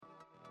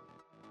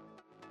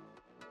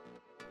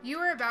You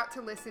are about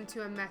to listen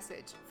to a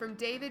message from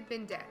David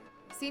Bindet,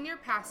 Senior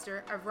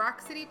Pastor of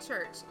Rock City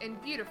Church in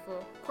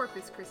beautiful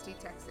Corpus Christi,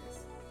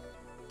 Texas.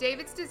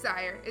 David's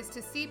desire is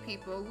to see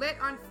people lit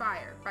on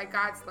fire by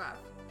God's love,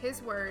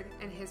 His Word,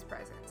 and His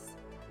presence.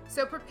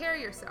 So prepare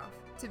yourself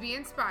to be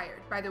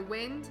inspired by the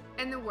wind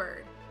and the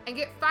Word, and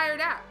get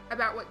fired up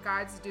about what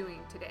God's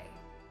doing today.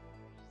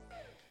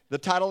 The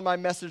title of my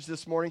message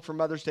this morning for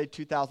Mother's Day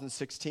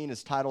 2016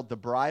 is titled The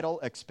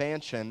Bridal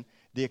Expansion,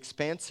 the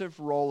Expansive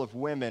Role of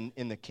Women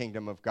in the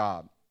Kingdom of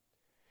God.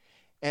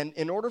 And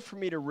in order for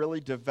me to really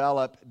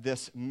develop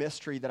this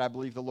mystery that I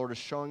believe the Lord is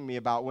showing me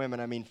about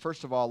women,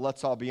 first of all,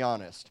 let's all be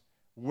honest.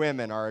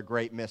 Women are a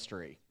great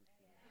mystery.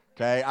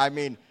 Okay?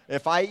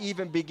 If I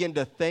even begin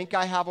to think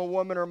I have a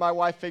woman or my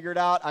wife figured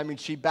out,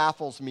 she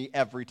baffles me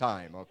every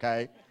time,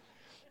 okay?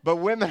 But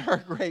women are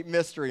a great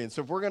mystery. And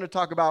so if we're going to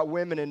talk about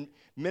women in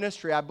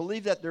ministry, I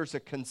believe that there's a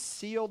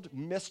concealed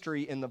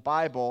mystery in the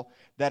Bible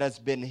that has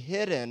been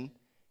hidden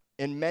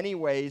in many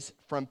ways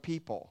from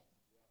people,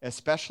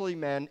 especially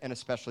men and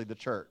especially the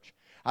church.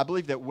 I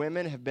believe that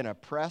women have been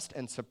oppressed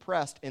and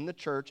suppressed in the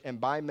church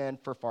and by men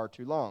for far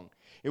too long.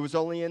 It was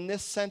only in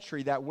this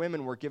century that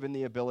women were given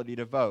the ability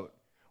to vote.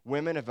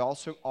 Women have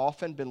also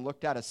often been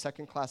looked at as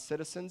second-class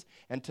citizens,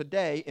 and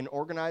today, in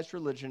organized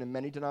religion in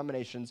many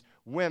denominations,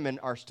 women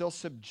are still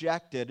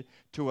subjected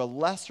to a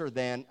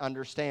lesser-than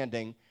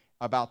understanding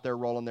about their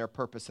role and their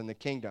purpose in the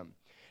kingdom.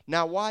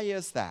 Now, why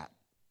is that?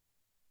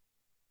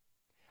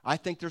 I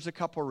think there's a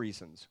couple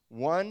reasons.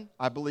 One,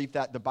 I believe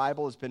that the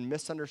Bible has been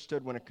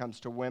misunderstood when it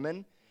comes to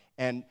women,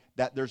 and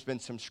that there's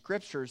been some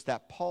scriptures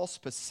that Paul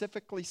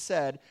specifically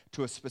said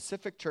to a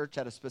specific church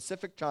at a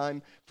specific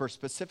time for a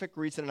specific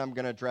reason, and I'm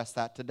going to address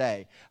that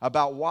today,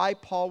 about why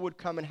Paul would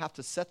come and have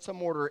to set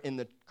some order in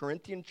the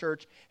Corinthian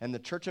church and the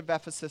church of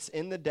Ephesus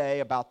in the day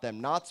about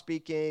them not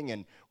speaking,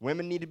 and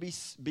women need to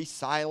be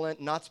silent,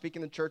 not speak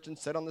in the church and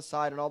sit on the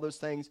side and all those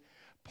things.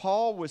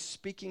 Paul was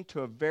speaking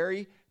to a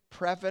very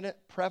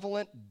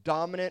prevalent,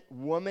 dominant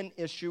woman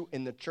issue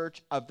in the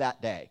church of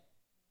that day.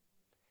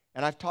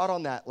 And I've taught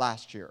on that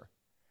last year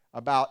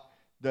about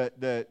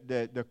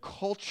the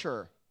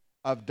culture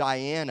of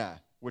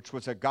Diana, which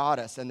was a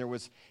goddess, and there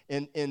was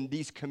in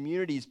these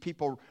communities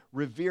people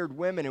revered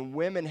women, and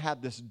women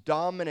had this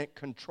dominant,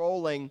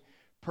 controlling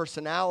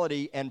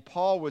personality, and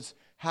Paul was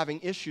having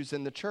issues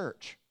in the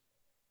church.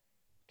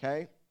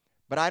 Okay?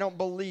 But I don't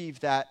believe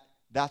that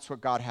that's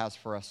what God has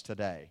for us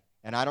today.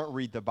 And I don't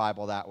read the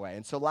Bible that way.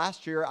 And so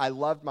last year, I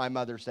loved my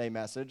Mother's Day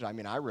message.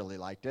 I really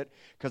liked it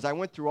because I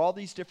went through all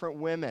these different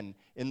women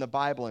in the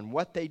Bible and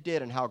what they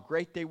did and how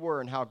great they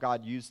were and how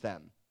God used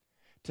them.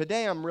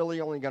 Today, I'm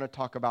really only going to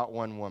talk about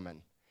one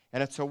woman.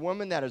 And it's a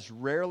woman that is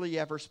rarely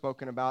ever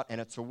spoken about, and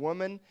it's a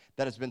woman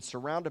that has been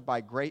surrounded by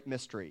great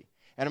mystery.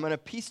 And I'm going to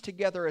piece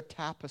together a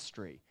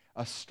tapestry,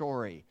 a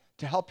story,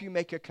 to help you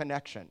make a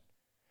connection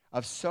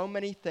of so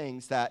many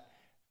things that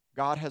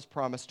God has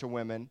promised to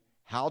women,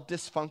 how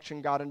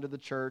dysfunction got into the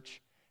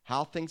church,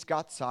 how things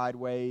got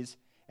sideways,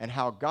 and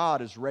how God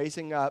is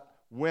raising up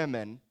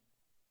women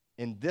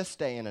in this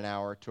day and an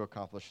hour to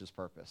accomplish His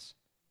purpose.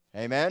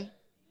 Amen?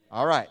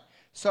 All right.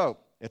 So,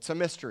 it's a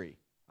mystery.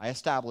 I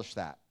established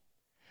that.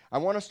 I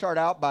want to start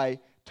out by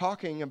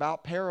talking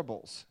about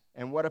parables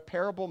and what a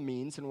parable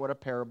means and what a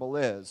parable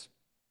is.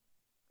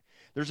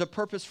 There's a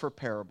purpose for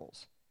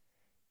parables.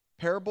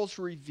 Parables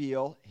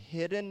reveal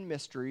hidden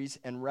mysteries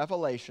and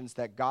revelations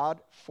that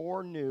God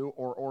foreknew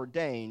or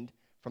ordained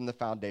from the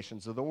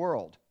foundations of the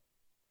world.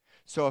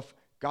 So if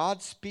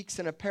God speaks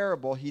in a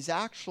parable, He's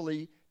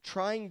actually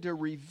trying to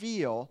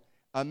reveal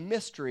a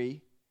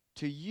mystery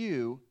to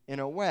you in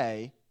a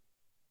way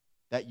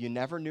that you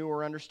never knew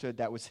or understood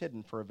that was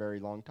hidden for a very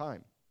long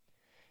time.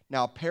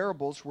 Now,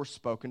 parables were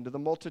spoken to the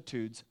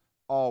multitudes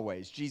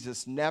always.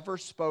 Jesus never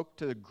spoke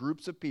to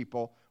groups of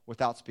people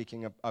without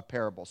speaking a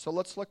parable. So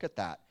let's look at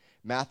that.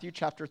 Matthew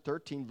chapter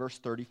 13, verse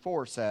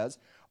 34 says,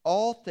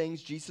 all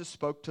things Jesus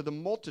spoke to the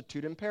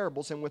multitude in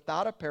parables, and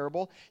without a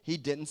parable He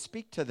didn't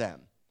speak to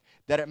them,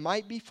 that it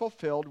might be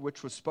fulfilled,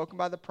 which was spoken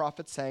by the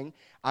prophet, saying,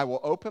 I will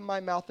open my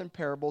mouth in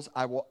parables,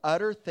 I will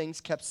utter things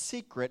kept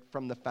secret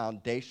from the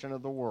foundation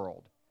of the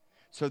world.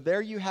 So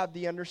there you have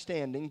the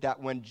understanding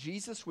that when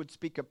Jesus would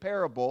speak a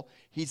parable,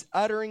 He's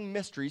uttering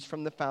mysteries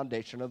from the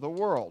foundation of the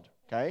world,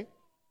 okay?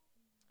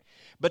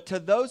 But to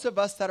those of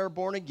us that are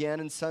born again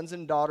and sons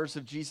and daughters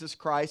of Jesus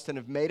Christ and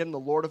have made Him the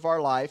Lord of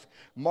our life,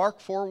 Mark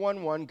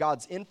 411,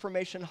 God's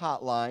information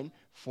hotline,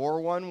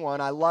 411,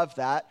 I love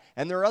that.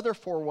 And there are other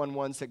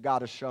 411s that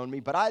God has shown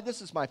me, but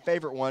this is my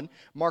favorite one,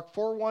 Mark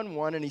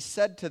 411, and He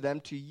said to them,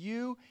 to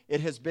you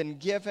it has been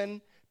given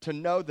to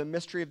know the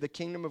mystery of the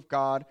kingdom of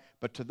God,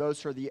 but to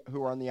those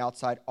who are on the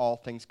outside, all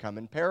things come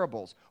in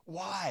parables.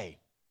 Why?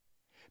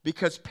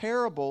 Because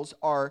parables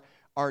are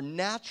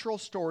natural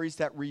stories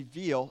that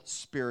reveal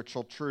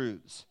spiritual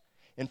truths.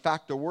 In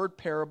fact, the word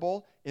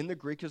parable in the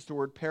Greek is the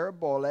word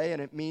parabole, and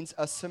it means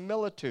a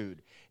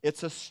similitude.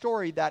 It's a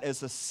story that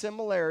is a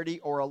similarity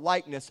or a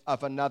likeness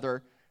of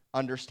another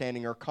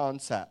understanding or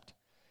concept.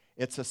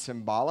 It's a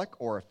symbolic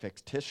or a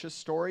fictitious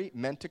story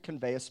meant to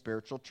convey a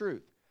spiritual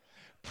truth.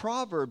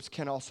 Proverbs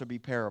can also be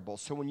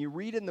parables. So when you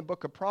read in the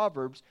book of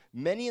Proverbs,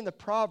 many in the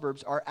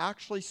Proverbs are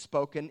actually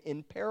spoken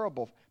in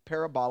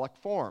parabolic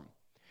form.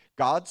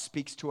 God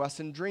speaks to us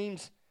in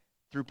dreams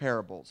through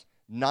parables.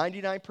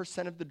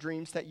 99% of the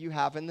dreams that you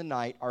have in the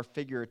night are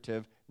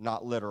figurative,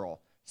 not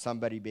literal.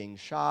 Somebody being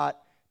shot,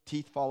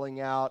 teeth falling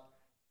out,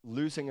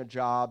 losing a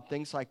job,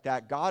 things like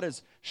that. God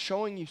is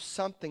showing you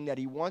something that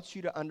he wants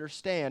you to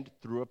understand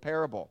through a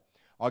parable.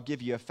 I'll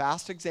give you a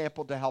fast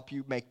example to help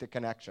you make the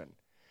connection.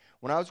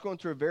 When I was going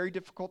through a very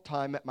difficult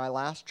time at my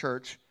last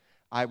church,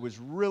 I was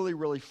really,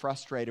 really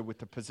frustrated with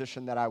the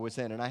position that I was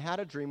in. And I had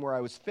a dream where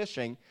I was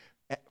fishing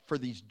for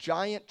these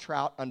giant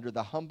trout under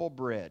the Humble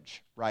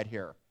Bridge right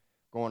here,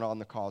 going on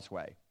the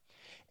causeway.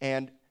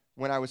 And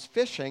when I was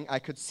fishing, I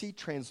could see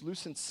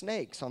translucent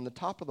snakes on the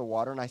top of the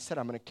water, and I said,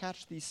 I'm going to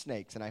catch these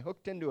snakes. And I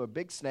hooked into a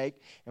big snake,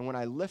 and when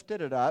I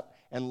lifted it up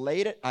and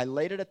I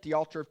laid it at the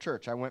altar of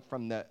church. I went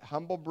from the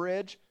Humble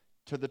Bridge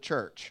to the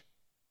church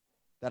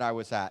that I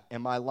was at,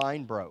 and my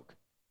line broke.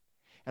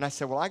 And I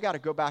said, well, I got to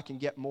go back and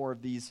get more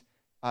of these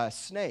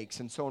snakes.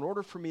 And so in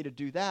order for me to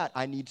do that,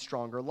 I need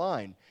stronger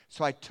line.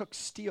 So I took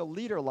steel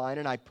leader line,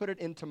 and I put it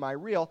into my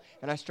reel,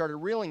 and I started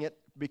reeling it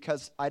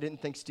because I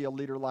didn't think steel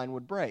leader line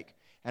would break.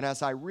 And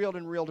as I reeled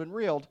and reeled and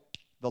reeled,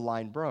 the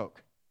line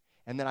broke.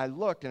 And then I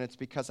looked, and it's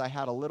because I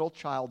had a little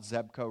child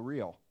Zebco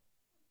reel.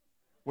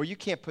 Well, you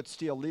can't put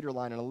steel leader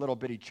line in a little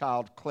bitty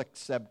child click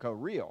Zebco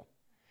reel.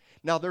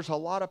 Now, there's a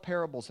lot of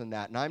parables in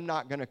that, and I'm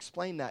not going to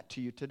explain that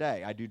to you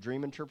today. I do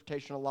dream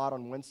interpretation a lot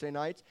on Wednesday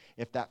nights.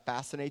 If that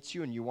fascinates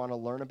you and you want to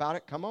learn about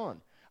it, come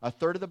on. A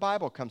third of the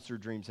Bible comes through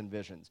dreams and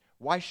visions.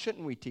 Why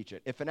shouldn't we teach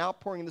it? If an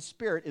outpouring of the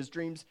Spirit is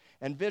dreams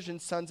and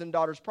visions, sons and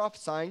daughters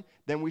prophesying,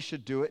 then we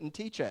should do it and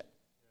teach it.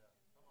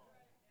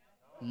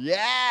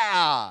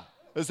 Yeah!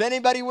 Is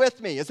anybody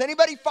with me? Is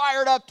anybody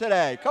fired up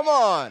today? Come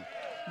on.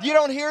 You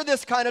don't hear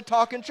this kind of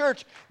talk in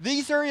church.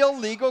 These are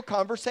illegal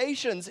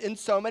conversations in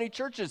so many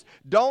churches.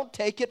 Don't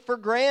take it for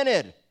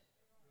granted.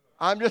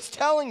 I'm just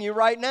telling you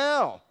right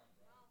now.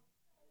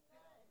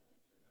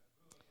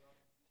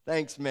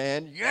 Thanks,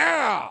 man.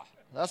 Yeah!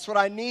 That's what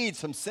I need,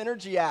 some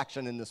synergy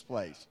action in this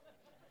place.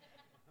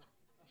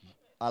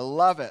 I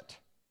love it.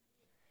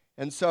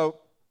 And so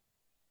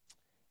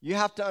you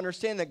have to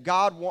understand that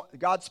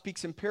God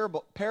speaks in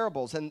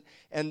parables,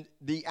 and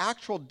the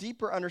actual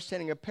deeper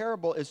understanding of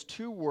parable is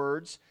two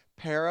words,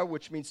 para,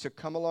 which means to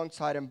come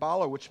alongside, and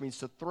bala, which means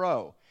to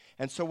throw.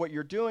 And so what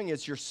you're doing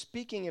is you're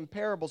speaking in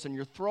parables, and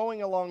you're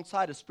throwing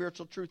alongside a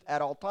spiritual truth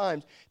at all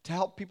times to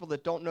help people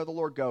that don't know the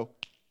Lord go,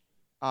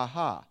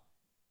 aha.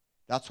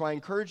 That's why I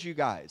encourage you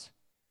guys,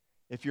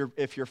 if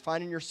you're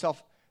finding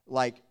yourself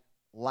like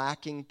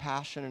lacking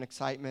passion and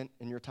excitement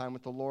in your time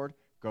with the Lord,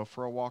 go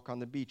for a walk on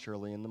the beach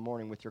early in the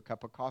morning with your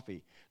cup of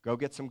coffee. Go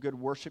get some good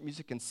worship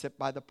music and sit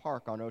by the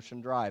park on Ocean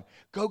Drive.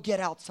 Go get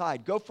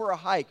outside. Go for a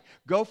hike.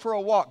 Go for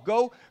a walk.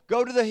 Go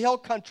to the hill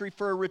country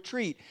for a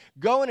retreat.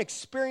 Go and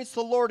experience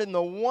the Lord in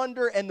the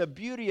wonder and the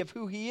beauty of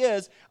who he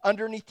is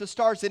underneath the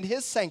stars in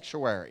his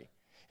sanctuary.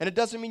 And it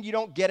doesn't mean you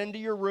don't get into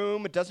your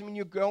room. It doesn't mean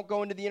you don't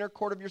go into the inner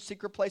court of your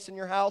secret place in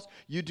your house.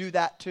 You do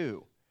that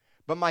too.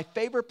 But my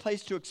favorite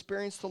place to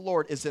experience the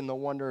Lord is in the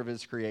wonder of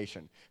his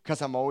creation,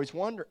 because I'm always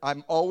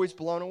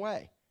blown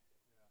away.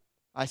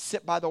 I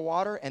sit by the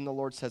water, and the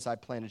Lord says, I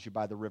planted you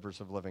by the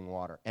rivers of living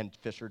water, and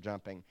fish are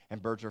jumping,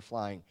 and birds are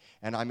flying.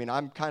 And I mean,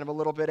 I'm kind of a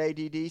little bit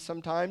ADD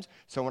sometimes,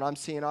 so when I'm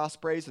seeing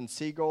ospreys and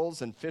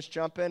seagulls and fish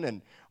jumping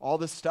and all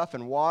this stuff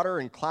and water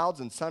and clouds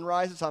and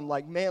sunrises, I'm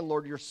like, man,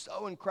 Lord, you're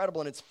so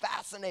incredible, and it's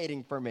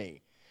fascinating for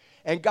me.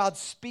 And God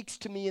speaks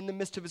to me in the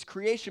midst of his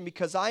creation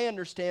because I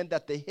understand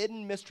that the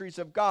hidden mysteries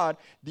of God,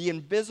 the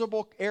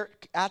invisible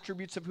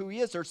attributes of who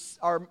he is,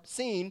 are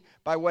seen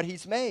by what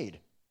he's made.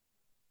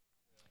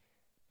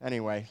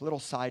 Anyway, little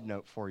side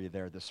note for you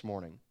there this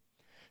morning.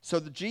 So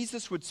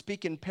Jesus would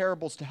speak in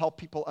parables to help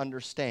people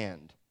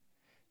understand.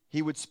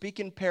 He would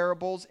speak in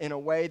parables in a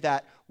way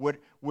that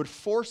would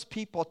force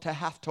people to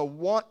have to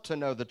want to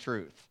know the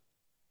truth.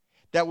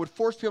 That would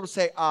force people to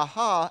say,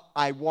 aha,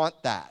 I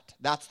want that.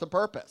 That's the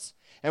purpose.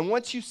 And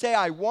once you say,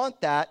 I want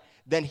that,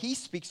 then he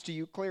speaks to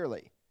you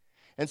clearly.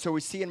 And so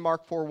we see in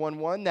Mark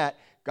 4:1 that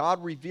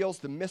God reveals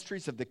the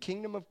mysteries of the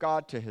kingdom of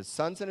God to his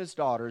sons and his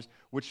daughters,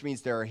 which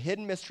means there are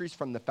hidden mysteries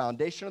from the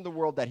foundation of the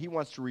world that he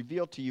wants to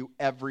reveal to you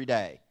every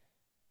day.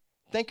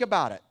 Think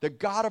about it. The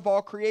God of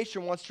all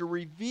creation wants to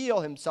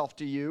reveal himself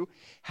to you,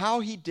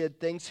 how he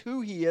did things,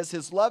 who he is,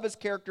 his love, his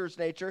character, his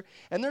nature,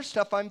 and there's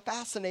stuff I'm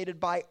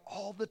fascinated by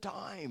all the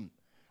time.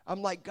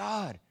 I'm like,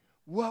 God,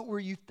 what were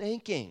you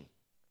thinking?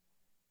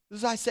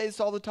 I say this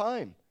all the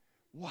time.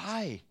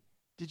 Why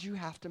did you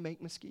have to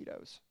make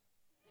mosquitoes?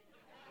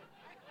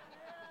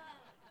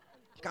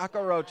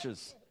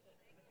 Cockroaches.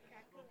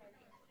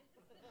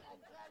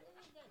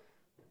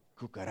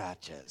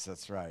 Cucarachas,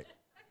 that's right.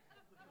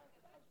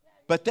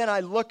 But then I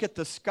look at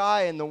the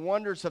sky and the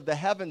wonders of the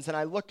heavens, and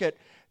I look at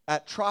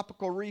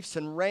tropical reefs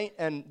and rain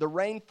and the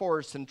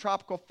rainforests and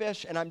tropical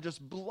fish, and I'm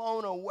just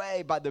blown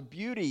away by the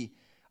beauty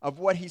of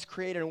what he's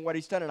created and what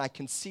he's done, and I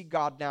can see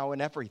God now in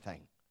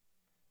everything.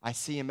 I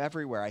see him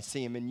everywhere. I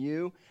see him in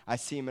you. I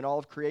see him in all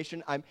of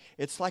creation.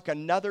 It's like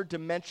another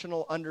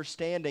dimensional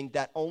understanding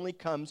that only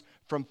comes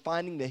from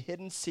finding the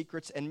hidden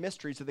secrets and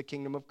mysteries of the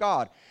kingdom of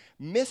God.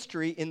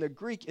 Mystery in the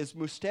Greek is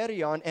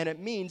mysterion, and it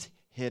means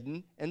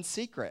hidden and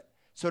secret.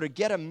 So to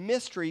get a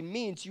mystery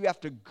means you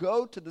have to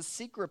go to the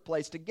secret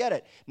place to get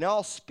it. Now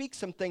I'll speak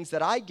some things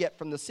that I get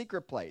from the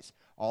secret place.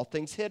 All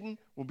things hidden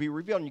will be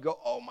revealed. And you go,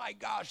 oh my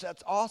gosh,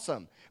 that's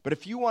awesome. But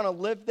if you want to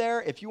live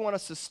there, if you want to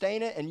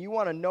sustain it, and you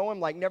want to know him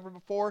like never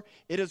before,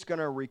 it is going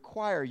to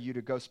require you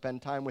to go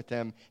spend time with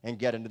him and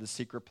get into the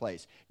secret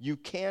place. You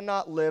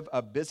cannot live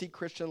a busy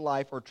Christian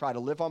life or try to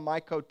live on my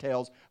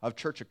coattails of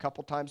church a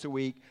couple times a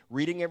week,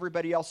 reading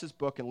everybody else's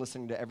book and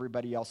listening to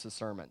everybody else's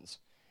sermons.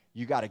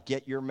 You got to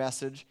get your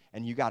message,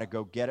 and you got to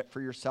go get it for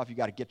yourself. You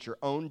got to get your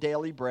own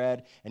daily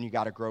bread, and you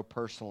got to grow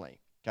personally,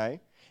 okay?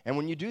 And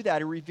when you do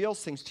that, it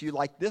reveals things to you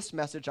like this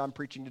message I'm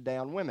preaching today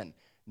on women.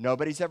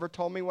 Nobody's ever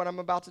told me what I'm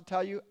about to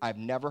tell you. I've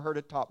never heard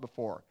it taught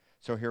before.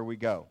 So here we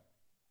go.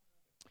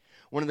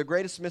 One of the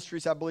greatest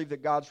mysteries I believe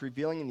that God's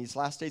revealing in these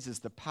last days is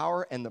the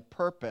power and the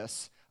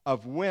purpose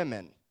of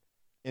women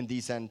in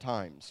these end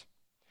times.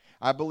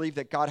 I believe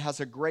that God has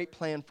a great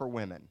plan for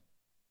women.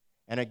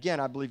 And again,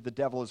 I believe the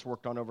devil has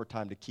worked on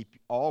overtime to keep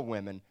all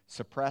women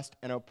suppressed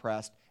and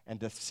oppressed, and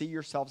to see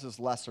yourselves as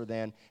lesser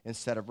than,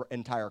 instead of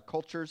entire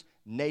cultures,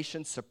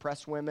 nations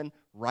suppress women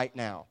right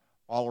now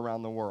all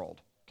around the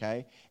world,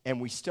 okay? And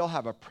we still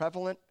have a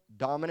prevalent,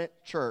 dominant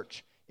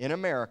church in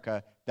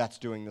America that's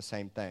doing the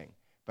same thing.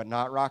 But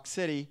not Rock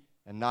City,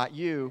 and not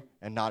you,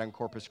 and not in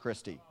Corpus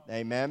Christi.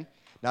 Amen?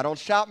 Now, don't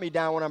shout me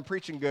down when I'm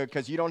preaching good,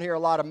 because you don't hear a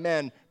lot of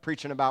men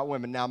preaching about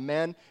women. Now,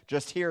 men,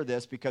 just hear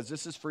this, because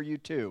this is for you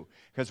too.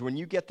 Because when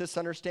you get this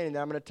understanding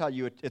that I'm going to tell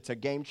you, it's a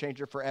game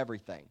changer for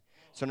everything.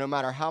 So no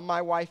matter how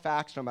my wife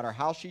acts, no matter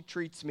how she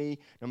treats me,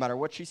 no matter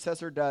what she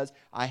says or does,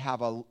 I have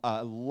a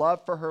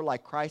love for her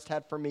like Christ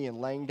had for me in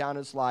laying down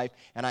his life,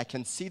 and I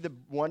can see the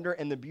wonder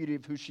and the beauty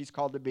of who she's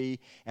called to be,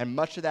 and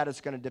much of that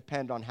is going to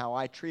depend on how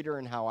I treat her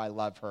and how I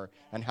love her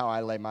and how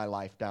I lay my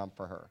life down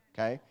for her,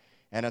 okay?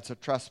 And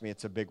trust me,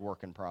 it's a big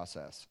working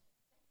process.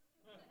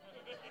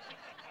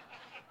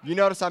 You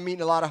notice I'm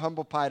eating a lot of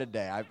humble pie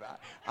today.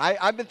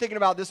 I've been thinking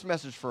about this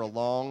message for a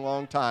long,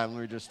 long time,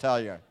 let me just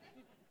tell you.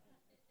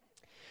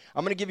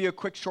 I'm going to give you a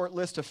quick short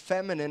list of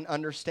feminine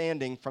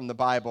understanding from the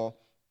Bible,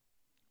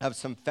 of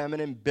some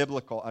feminine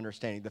biblical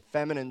understanding, the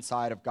feminine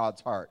side of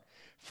God's heart.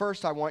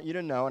 First, I want you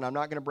to know, and I'm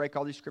not going to break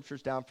all these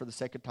scriptures down for the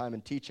sake of time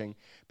and teaching,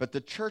 but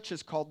the church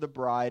is called the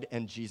bride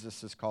and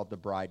Jesus is called the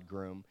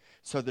bridegroom.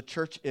 So the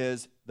church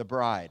is the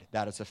bride.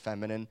 That is a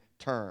feminine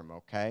term,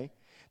 okay?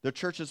 The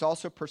church is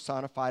also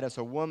personified as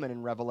a woman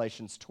in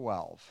Revelations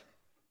 12,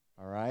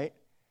 all right?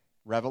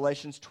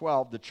 Revelations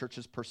 12, the church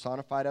is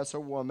personified as a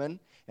woman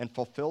and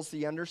fulfills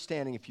the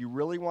understanding. If you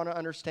really want to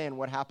understand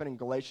what happened in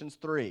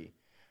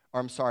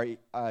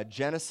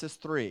Genesis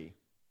 3,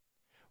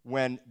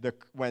 when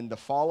the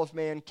fall of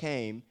man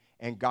came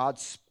and God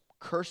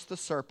cursed the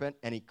serpent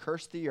and he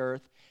cursed the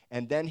earth,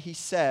 and then he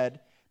said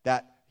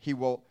that he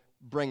will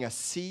bring a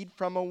seed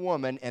from a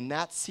woman, and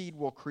that seed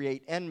will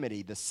create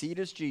enmity. The seed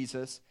is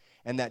Jesus,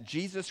 and that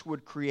Jesus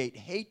would create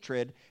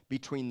hatred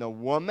between the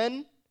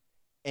woman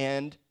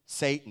and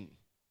Satan.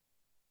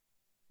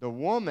 The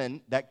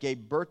woman that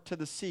gave birth to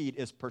the seed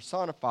is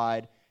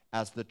personified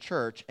as the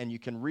church, and you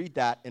can read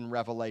that in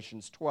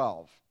Revelations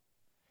 12.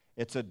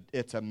 It's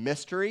a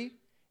mystery.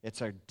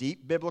 It's a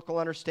deep biblical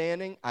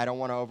understanding. I don't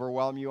want to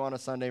overwhelm you on a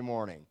Sunday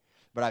morning,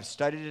 but I've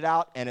studied it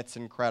out, and it's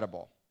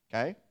incredible,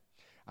 okay?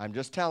 I'm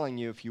just telling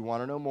you, if you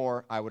want to know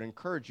more, I would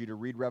encourage you to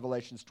read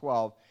Revelations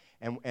 12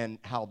 and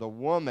how the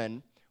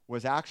woman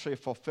was actually a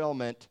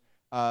fulfillment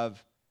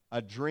of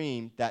a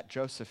dream that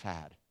Joseph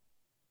had,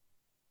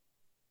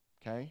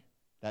 okay?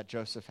 That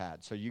Joseph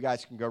had. So you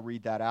guys can go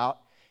read that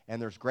out,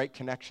 and there's great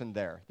connection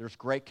there. There's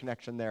great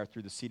connection there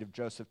through the seed of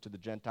Joseph to the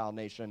Gentile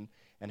nation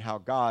and how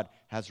God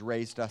has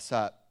raised us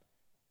up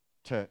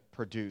to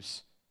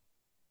produce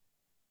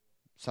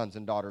sons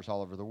and daughters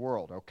all over the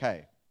world.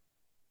 Okay.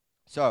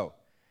 So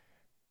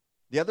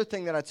the other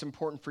thing that it's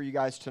important for you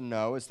guys to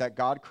know is that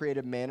God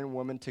created man and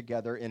woman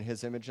together in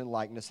his image and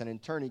likeness, and in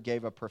turn he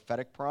gave a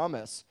prophetic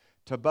promise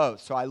to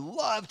both. So I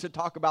love to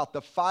talk about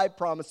the 5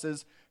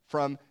 promises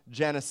from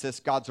Genesis,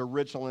 God's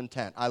original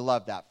intent. I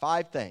love that.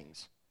 5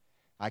 things.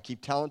 I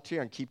keep telling to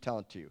you and keep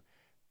telling to you.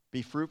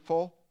 Be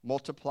fruitful,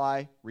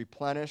 multiply,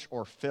 replenish,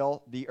 or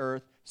fill the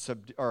earth,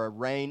 or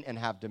reign and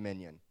have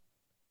dominion.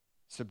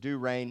 Subdue,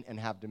 reign, and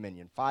have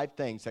dominion. 5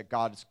 things that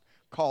God has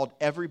called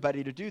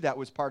everybody to do. That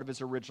was part of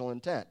his original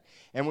intent.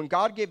 And when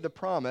God gave the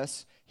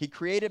promise, he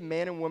created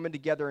man and woman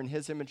together in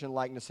his image and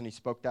likeness, and he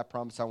spoke that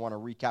promise. I want to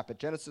recap it.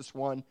 Genesis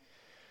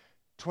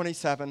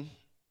 1:27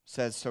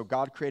 says, so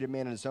God created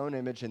man in his own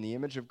image. In the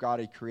image of God,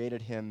 he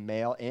created him,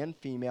 male and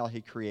female,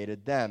 he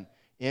created them.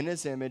 In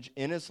his image,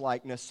 in his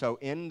likeness. So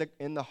in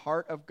the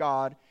heart of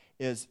God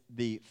is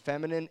the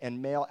feminine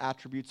and male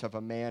attributes of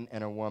a man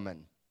and a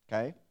woman.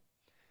 Okay?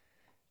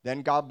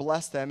 Then God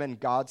blessed them, and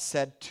God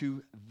said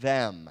to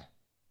them.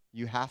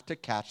 You have to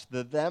catch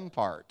the them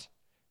part.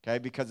 okay,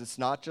 because it's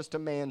not just a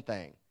man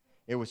thing.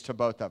 It was to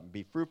both of them.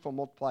 Be fruitful,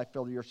 multiply,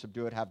 fill the earth,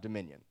 subdue it, have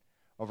dominion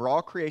over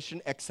all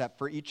creation except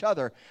for each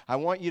other. I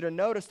want you to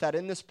notice that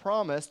in this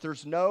promise,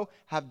 there's no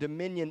have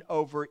dominion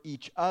over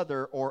each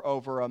other or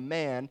over a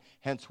man,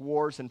 hence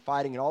wars and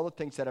fighting and all the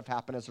things that have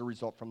happened as a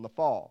result from the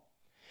fall.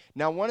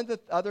 Now, one of the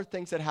other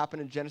things that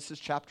happened in Genesis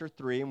chapter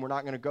 3, and we're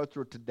not going to go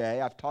through it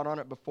today, I've taught on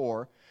it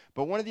before,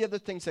 but one of the other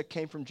things that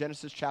came from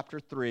Genesis chapter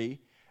 3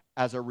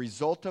 as a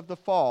result of the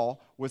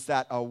fall was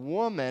that a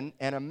woman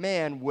and a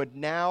man would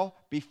now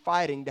be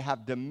fighting to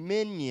have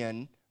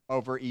dominion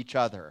over each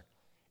other.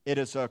 It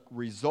is a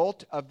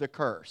result of the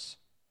curse.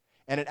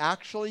 And it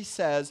actually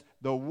says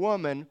the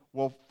woman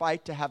will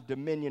fight to have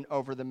dominion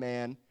over the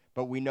man,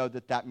 but we know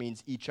that that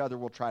means each other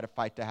will try to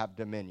fight to have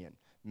dominion.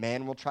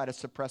 Man will try to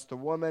suppress the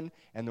woman,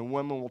 and the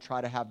woman will try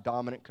to have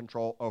dominant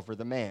control over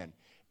the man.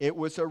 It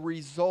was a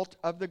result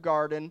of the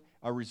garden,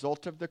 a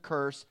result of the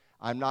curse.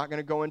 I'm not going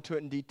to go into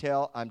it in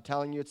detail. I'm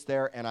telling you it's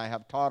there, and I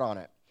have taught on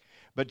it.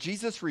 But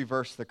Jesus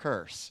reversed the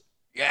curse.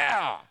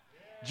 Yeah!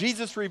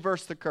 Jesus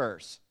reversed the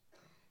curse.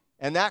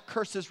 And that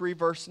curse is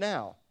reversed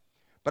now.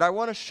 But I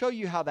want to show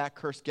you how that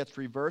curse gets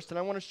reversed, and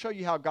I want to show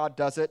you how God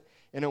does it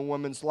in a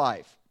woman's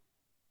life.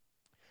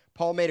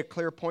 Paul made a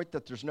clear point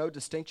that there's no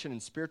distinction in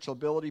spiritual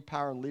ability,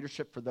 power, and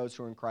leadership for those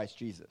who are in Christ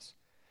Jesus.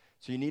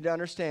 So you need to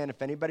understand,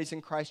 if anybody's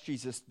in Christ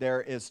Jesus,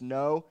 there is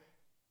no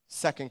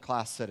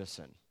second-class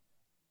citizen.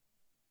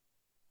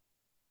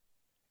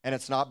 And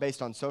it's not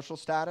based on social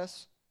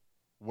status,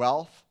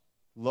 wealth,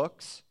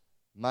 looks,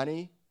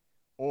 money,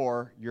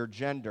 or your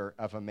gender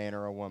of a man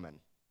or a woman.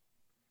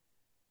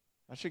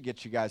 I should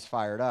get you guys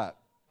fired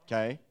up,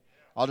 okay?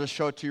 I'll just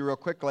show it to you real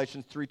quick.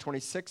 Galatians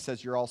 3:26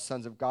 says you're all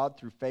sons of God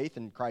through faith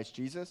in Christ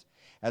Jesus.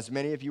 As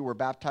many of you were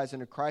baptized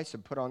into Christ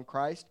and put on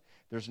Christ,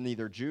 there's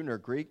neither Jew nor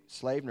Greek,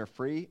 slave nor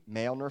free,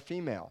 male nor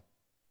female.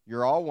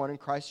 You're all one in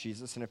Christ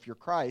Jesus, and if you're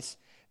Christ,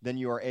 then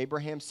you are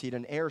Abraham's seed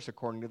and heirs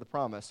according to the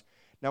promise.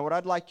 Now, what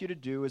I'd like you to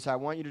do is I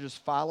want you to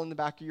just file in the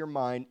back of your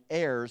mind,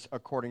 heirs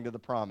according to the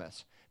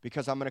promise,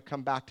 because I'm going to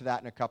come back to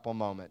that in a couple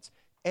moments.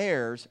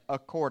 Heirs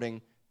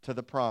according to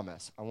the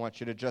promise. I want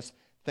you to just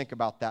think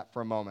about that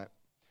for a moment.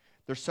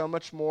 There's so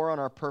much more on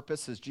our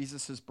purpose as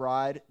Jesus'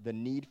 bride, the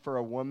need for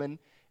a woman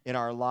in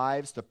our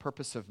lives, the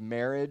purpose of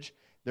marriage.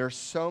 There are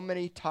so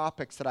many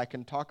topics that I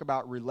can talk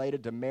about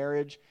related to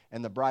marriage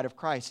and the bride of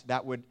Christ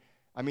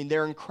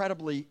they're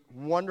incredibly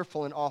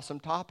wonderful and awesome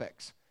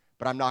topics,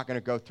 but I'm not going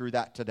to go through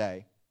that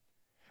today.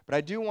 But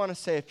I do want to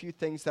say a few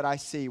things that I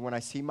see when I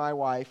see my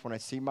wife, when I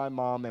see my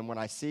mom, and when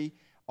I see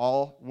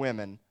all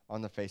women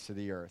on the face of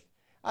the earth.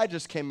 I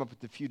just came up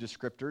with a few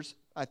descriptors.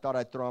 I thought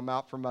I'd throw them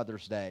out for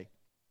Mother's Day.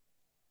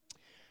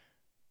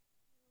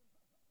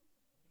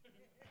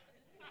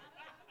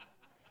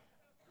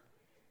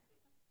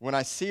 When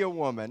I see a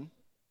woman,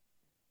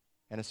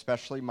 and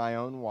especially my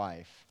own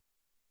wife,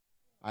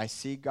 I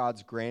see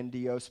God's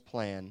grandiose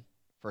plan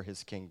for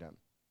his kingdom.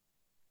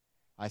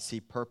 I see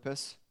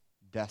purpose,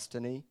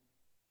 destiny,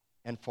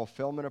 and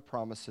fulfillment of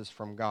promises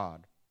from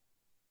God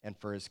and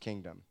for his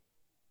kingdom.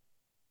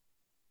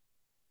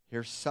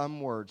 Here's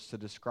some words to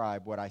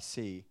describe what I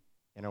see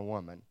in a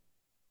woman.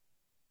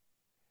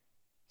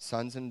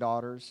 Sons and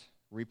daughters,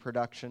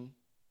 reproduction,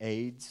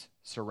 aids,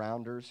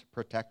 surrounders,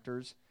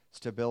 protectors,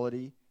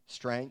 stability,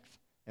 strength,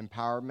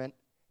 empowerment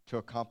to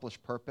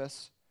accomplish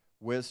purpose,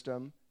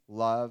 wisdom,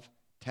 love,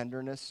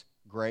 tenderness,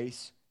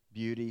 grace,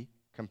 beauty,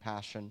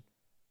 compassion,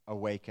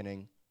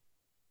 awakening,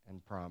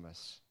 and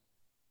promise.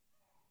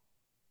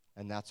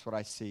 And that's what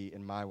I see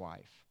in my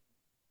wife.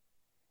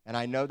 And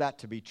I know that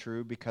to be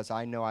true because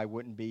I know I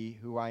wouldn't be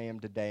who I am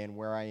today and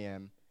where I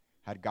am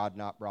had God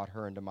not brought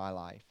her into my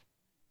life.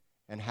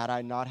 And had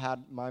I not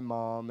had my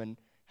mom, and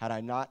had I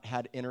not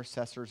had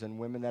intercessors and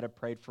women that have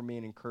prayed for me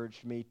and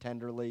encouraged me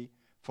tenderly,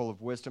 full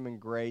of wisdom and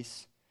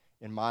grace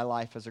in my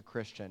life as a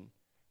Christian,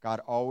 God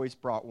always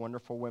brought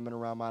wonderful women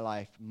around my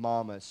life,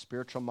 mamas,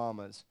 spiritual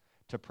mamas,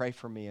 to pray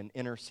for me and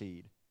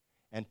intercede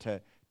and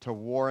to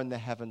war in the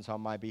heavens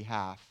on my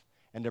behalf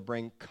and to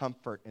bring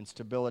comfort and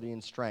stability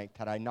and strength.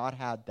 Had I not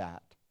had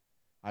that,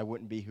 I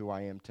wouldn't be who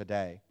I am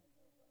today.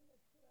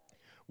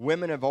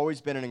 Women have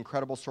always been an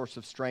incredible source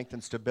of strength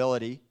and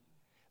stability.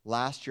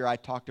 Last year, I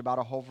talked about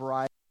a whole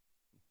variety.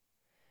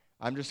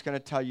 I'm just going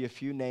to tell you a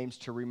few names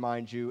to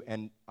remind you,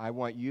 and I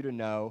want you to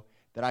know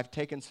that I've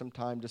taken some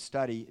time to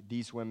study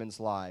these women's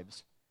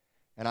lives.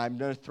 And I'm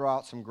going to throw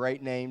out some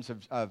great names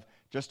of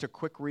just a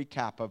quick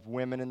recap of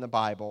women in the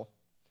Bible.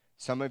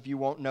 Some of you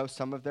won't know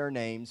some of their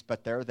names,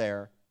 but they're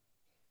there.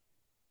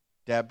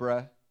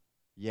 Deborah,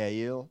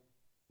 Yael,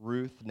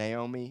 Ruth,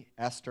 Naomi,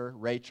 Esther,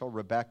 Rachel,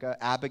 Rebecca,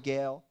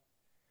 Abigail,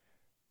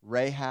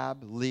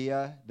 Rahab,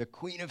 Leah, the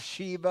Queen of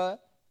Sheba,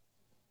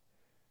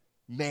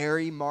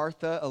 Mary,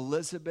 Martha,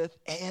 Elizabeth,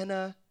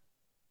 Anna,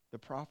 the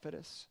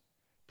prophetess,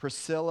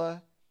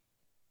 Priscilla,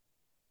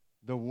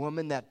 the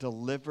woman that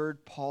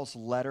delivered Paul's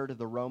letter to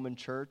the Roman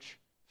church,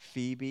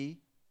 Phoebe.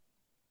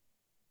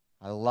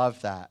 I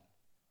love that.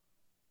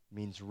 It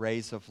means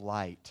rays of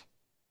light.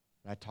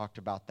 And I talked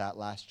about that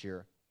last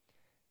year.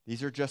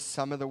 These are just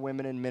some of the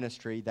women in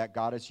ministry that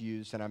God has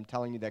used, and I'm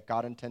telling you that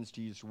God intends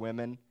to use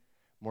women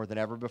more than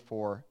ever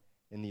before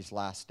in these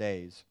last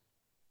days.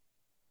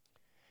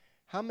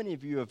 How many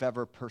of you have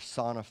ever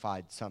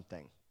personified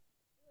something?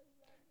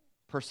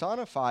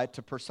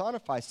 To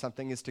personify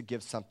something is to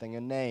give something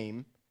a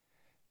name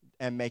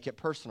and make it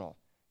personal.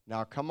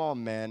 Now, come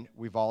on, men.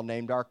 We've all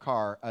named our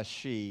car a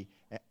she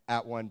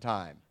at one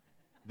time.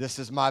 This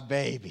is my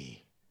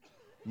baby,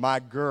 my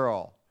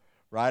girl,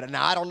 right?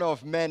 Now, I don't know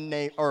if men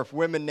name or if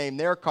women name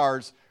their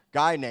cars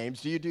guy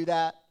names. Do you do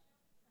that?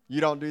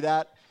 You don't do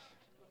that?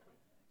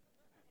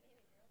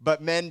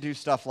 But men do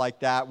stuff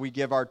like that. We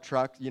give our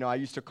truck, I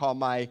used to call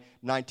my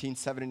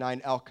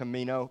 1979 El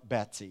Camino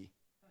Betsy.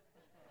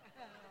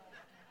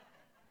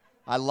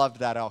 I loved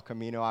that El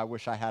Camino. I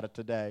wish I had it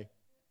today.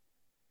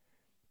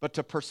 But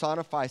to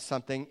personify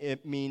something,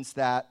 it means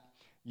that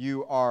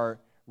you are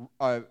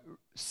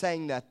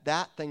saying that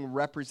that thing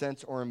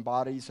represents or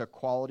embodies a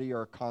quality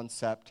or a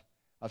concept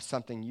of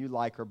something you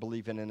like or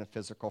believe in a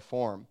physical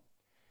form.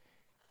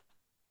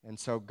 And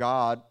so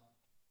God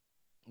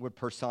would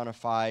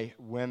personify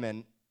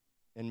women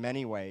in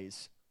many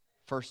ways.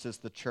 First is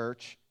the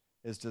church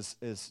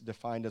is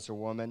defined as a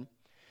woman.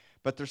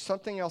 But there's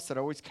something else that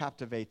always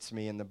captivates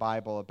me in the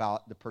Bible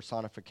about the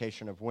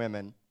personification of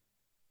women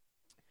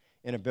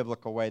in a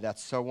biblical way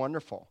that's so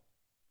wonderful.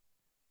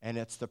 And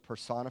it's the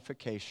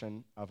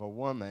personification of a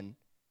woman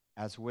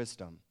as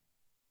wisdom.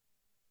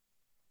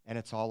 And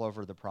it's all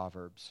over the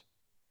Proverbs.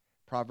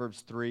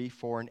 Proverbs 3,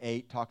 4, and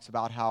 8 talks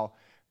about how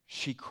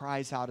she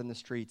cries out in the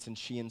streets, and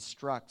she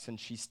instructs, and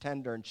she's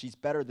tender, and she's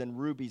better than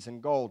rubies and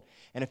gold.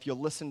 And if you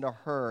listen to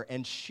her,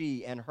 and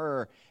she, and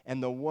her,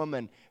 and the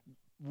woman,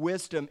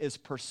 wisdom is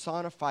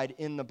personified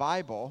in the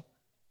Bible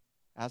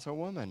as a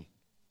woman.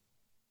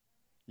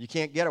 You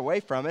can't get away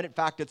from it. In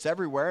fact, it's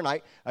everywhere. And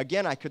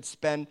I could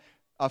spend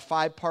a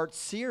 5-part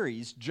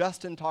series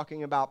just in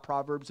talking about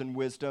Proverbs and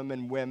wisdom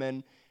and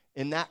women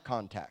in that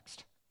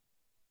context.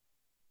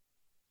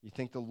 You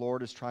think the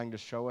Lord is trying to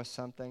show us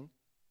something?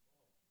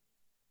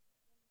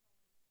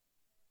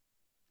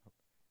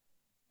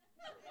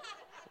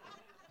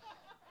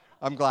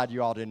 I'm glad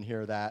you all didn't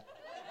hear that.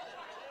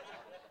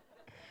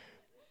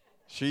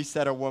 She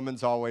said a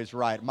woman's always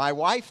right. My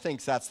wife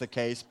thinks that's the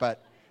case,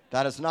 but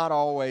that is not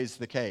always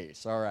the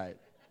case. All right.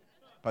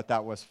 But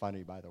that was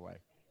funny, by the way.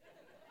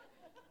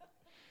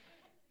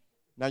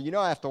 Now,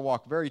 I have to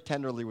walk very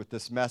tenderly with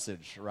this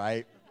message,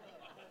 right?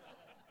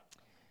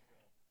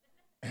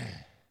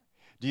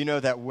 Do you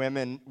know that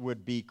women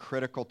would be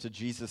critical to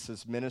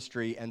Jesus'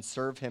 ministry and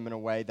serve him in a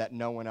way that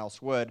no one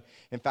else would?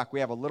 In fact,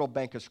 we have a little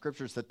bank of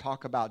scriptures that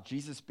talk about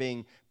Jesus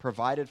being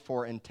provided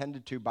for and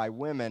tended to by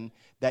women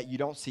that you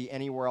don't see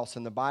anywhere else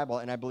in the Bible,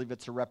 and I believe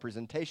it's a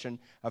representation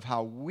of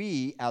how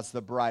we, as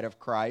the bride of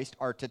Christ,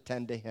 are to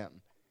tend to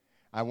him.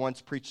 I once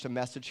preached a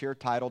message here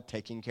titled,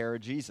 Taking Care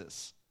of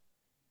Jesus.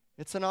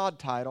 It's an odd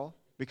title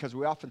because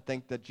we often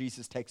think that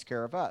Jesus takes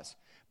care of us.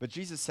 But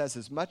Jesus says,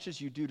 as much as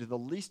you do to the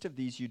least of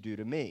these, you do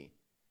to me.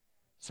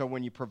 So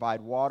when you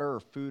provide water or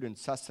food and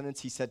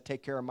sustenance, he said,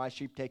 take care of my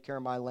sheep, take care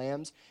of my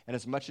lambs. And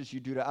as much as you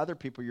do to other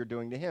people, you're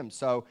doing to him.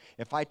 So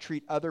if I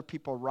treat other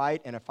people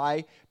right, and if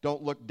I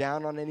don't look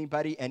down on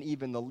anybody, and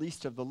even the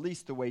least of the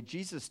least the way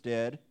Jesus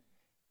did,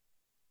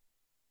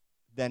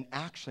 then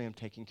actually I'm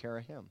taking care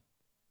of him.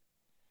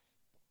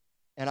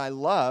 And I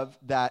love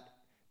that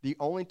the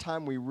only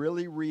time we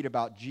really read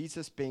about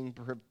Jesus being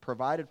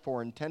provided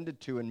for,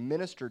 intended to, and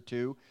ministered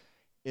to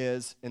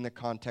is in the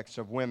context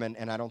of women,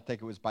 and I don't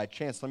think it was by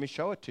chance. Let me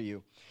show it to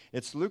you.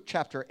 It's Luke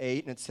chapter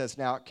 8, and it says,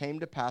 now it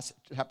came to pass,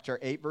 chapter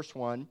 8, verse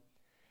 1,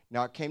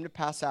 now it came to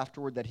pass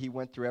afterward that he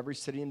went through every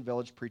city and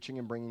village preaching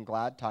and bringing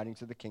glad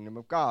tidings of the kingdom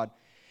of God.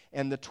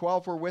 And the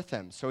 12 were with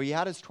him. So he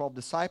had his 12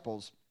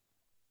 disciples.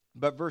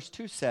 But verse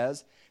 2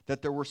 says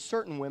that there were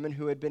certain women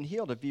who had been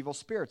healed of evil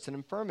spirits and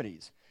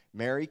infirmities.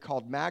 Mary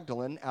called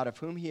Magdalene, out of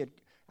whom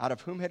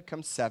had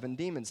come 7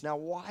 demons. Now,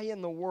 why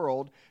in the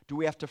world do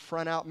we have to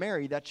front out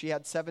Mary that she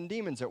had 7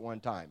 demons at one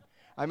time?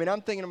 I mean,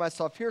 I'm thinking to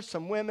myself, here's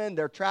some women,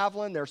 they're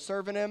traveling, they're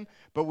serving him,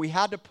 but we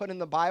had to put in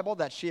the Bible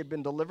that she had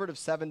been delivered of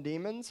 7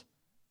 demons?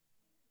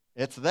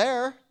 It's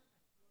there.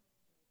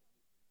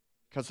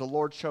 Because the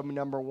Lord showed me,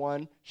 number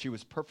 1, she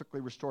was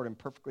perfectly restored and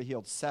perfectly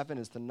healed. 7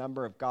 is the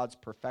number of God's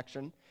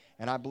perfection,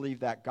 and I believe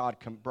that God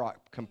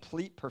brought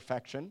complete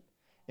perfection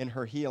in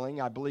her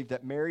healing. I believe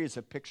that Mary is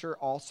a picture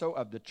also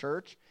of the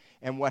church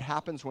and what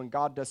happens when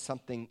God does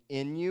something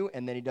in you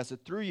and then he does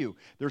it through you.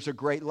 There's a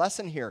great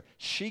lesson here.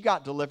 She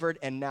got delivered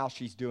and now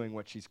she's doing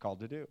what she's called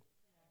to do.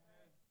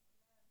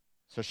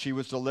 So she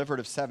was delivered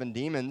of 7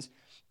 demons,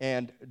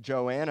 and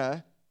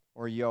Joanna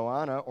or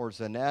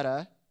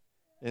Zanetta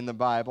in the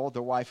Bible,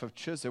 the wife of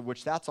Chuza,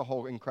 which that's a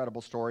whole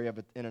incredible story of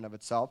it in and of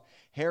itself,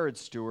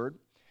 Herod's steward,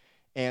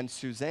 and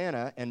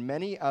Susanna, and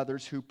many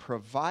others who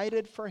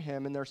provided for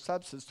him in their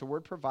substance. The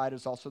word provide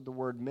is also the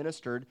word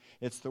ministered.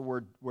 It's the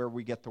word where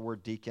we get the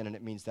word deacon, and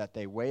it means that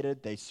they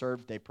waited, they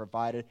served, they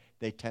provided,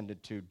 they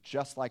tended to,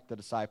 just like the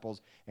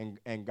disciples. And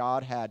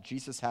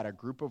Jesus had a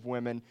group of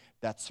women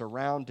that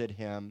surrounded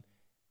him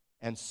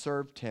and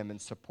served him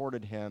and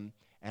supported him.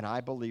 And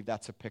I believe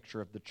that's a picture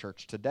of the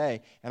church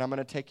today. And I'm going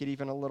to take it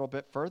even a little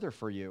bit further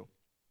for you.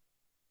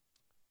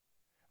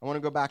 I want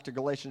to go back to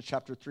Galatians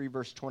chapter 3,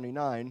 verse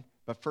 29.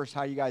 But first,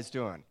 how you guys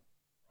doing?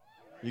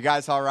 You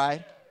guys all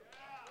right?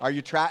 Are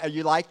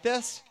you like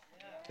this?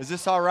 Is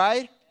this all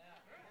right?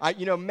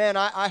 Men,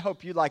 I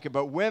hope you like it.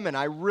 But women,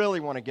 I really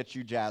want to get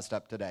you jazzed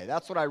up today.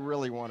 That's what I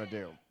really want to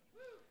do.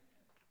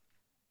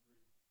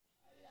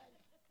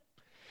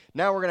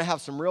 Now we're going to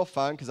have some real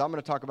fun because I'm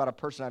going to talk about a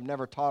person I've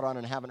never taught on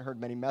and haven't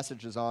heard many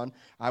messages on.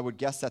 I would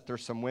guess that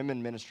there's some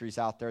women ministries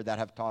out there that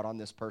have taught on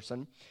this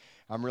person.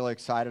 I'm really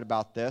excited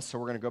about this. So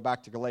we're going to go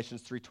back to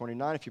Galatians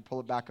 3:29. If you pull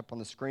it back up on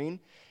the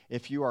screen,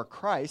 if you are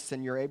Christ,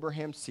 then you're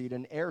Abraham's seed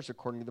and heirs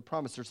according to the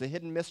promise. There's a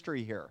hidden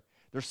mystery here.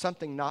 There's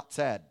something not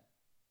said.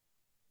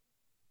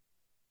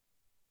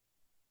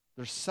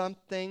 There's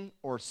something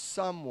or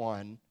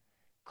someone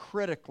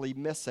critically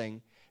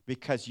missing,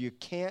 because you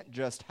can't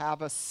just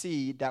have a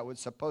seed that was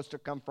supposed to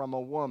come from a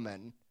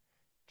woman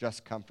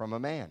just come from a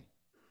man.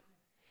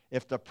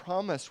 If the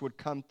promise would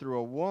come through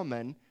a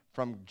woman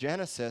from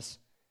Genesis,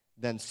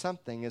 then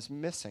something is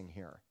missing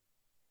here.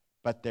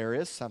 But there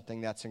is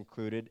something that's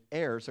included,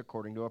 heirs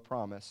according to a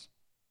promise.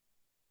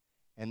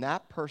 And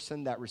that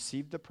person that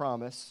received the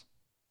promise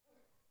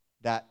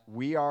that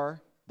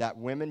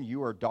women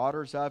you are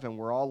daughters of and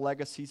we're all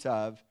legacies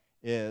of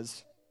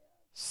is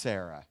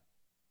Sarah.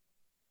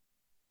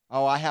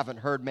 Oh, I haven't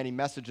heard many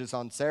messages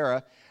on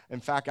Sarah. In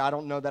fact, I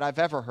don't know that I've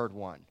ever heard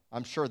one.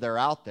 I'm sure they're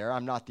out there.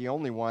 I'm not the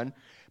only one.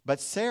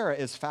 But Sarah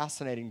is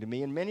fascinating to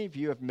me, and many of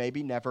you have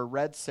maybe never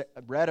read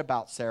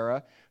about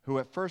Sarah, who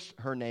at first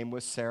her name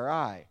was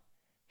Sarai.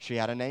 She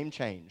had a name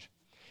change.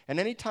 And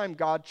anytime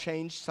God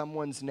changed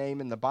someone's name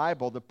in the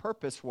Bible, the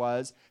purpose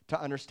was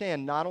to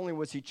understand not only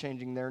was he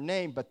changing their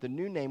name, but the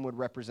new name would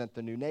represent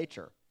the new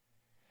nature.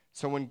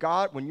 So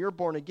when you're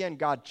born again,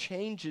 God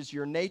changes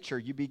your nature.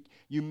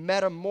 You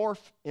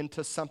metamorph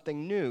into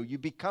something new. You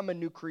become a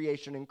new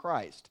creation in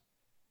Christ.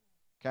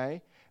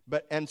 Okay?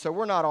 And so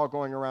we're not all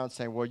going around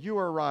saying, well, you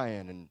are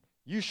Ryan, and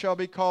you shall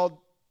be called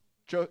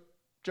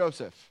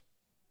Joseph.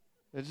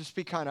 It'd just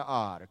be kind of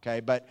odd, okay?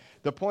 But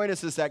the point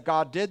is that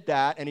God did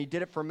that, and he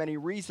did it for many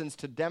reasons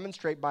to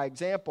demonstrate by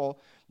example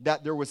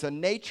that there was a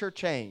nature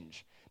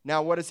change.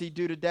 Now, what does he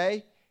do today?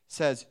 He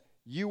says,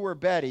 you were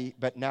Betty,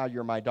 but now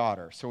you're my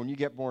daughter. So when you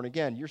get born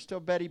again, you're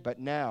still Betty, but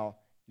now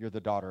you're the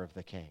daughter of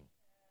the king.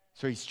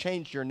 So he's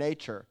changed your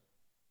nature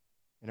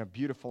in a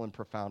beautiful and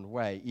profound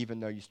way, even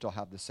though you still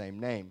have the same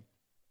name.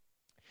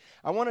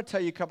 I want to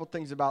tell you a couple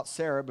things about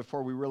Sarah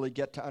before we really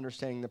get to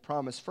understanding the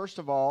promise. First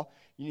of all,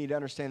 you need to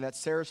understand that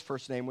Sarah's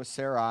first name was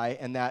Sarai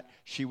and that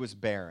she was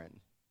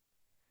barren.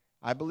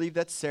 I believe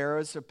that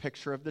Sarah is a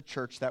picture of the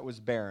church that was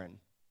barren,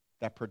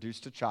 that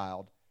produced a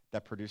child,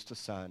 that produced a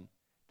son.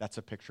 That's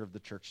a picture of the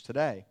church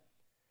today.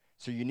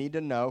 So you need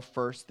to know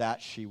first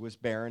that she was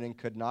barren and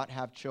could not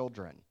have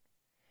children.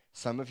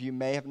 Some of you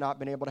may have not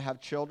been able to have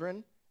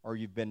children, or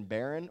you've been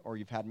barren, or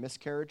you've had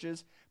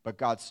miscarriages, but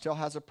God still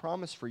has a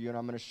promise for you, and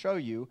I'm going to show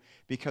you,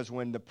 because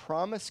when the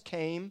promise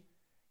came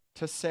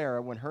to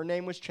Sarah, when her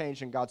name was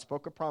changed and God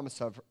spoke a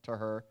promise to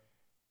her,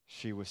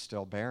 she was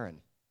still barren.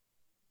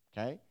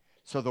 Okay?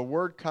 So the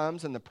word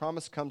comes and the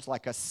promise comes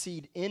like a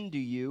seed into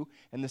you,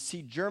 and the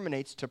seed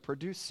germinates to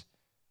produce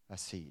a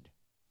seed.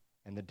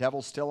 And the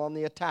devil's still on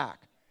the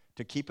attack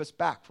to keep us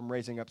back from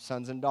raising up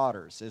sons and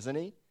daughters, isn't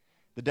he?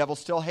 The devil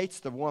still hates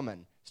the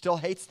woman, still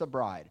hates the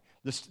bride.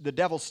 The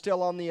devil's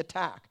still on the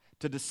attack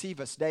to deceive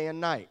us day and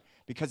night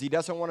because he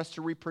doesn't want us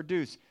to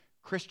reproduce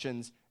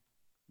Christians,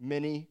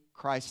 many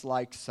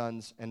Christ-like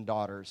sons and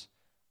daughters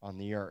on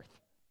the earth.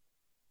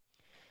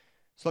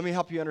 So let me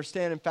help you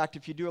understand. In fact,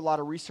 if you do a lot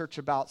of research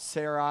about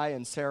Sarai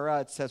and Sarah,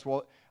 it says,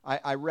 well,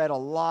 I read a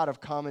lot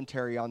of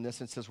commentary on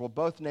this and it says, well,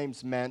 both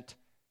names meant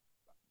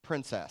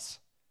princess.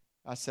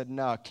 I said,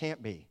 no, it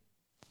can't be.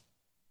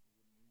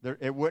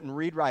 It wouldn't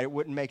read right. It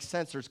wouldn't make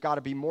sense. There's got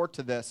to be more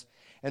to this.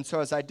 And so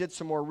as I did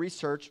some more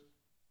research,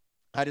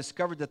 I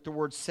discovered that the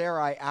word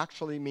Sarai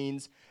actually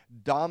means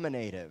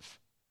dominative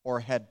or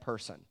head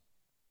person.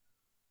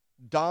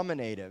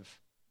 Dominative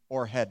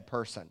or head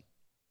person.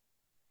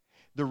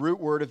 The root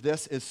word of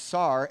this is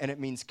sar, and it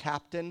means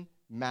captain,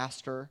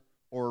 master,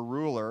 or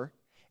ruler.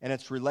 And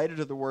it's related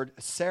to the word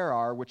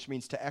sarar, which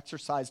means to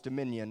exercise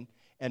dominion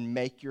and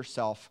make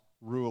yourself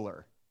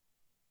ruler.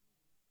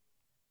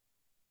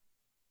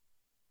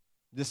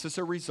 This is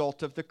a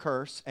result of the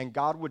curse, and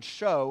God would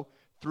show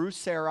through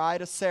Sarai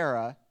to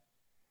Sarah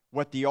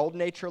what the old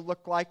nature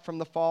looked like from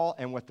the fall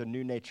and what the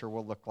new nature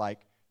will look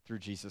like through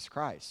Jesus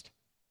Christ.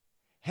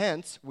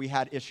 Hence, we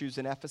had issues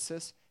in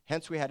Ephesus.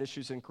 Hence, we had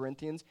issues in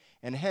Corinthians.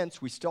 And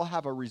hence, we still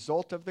have a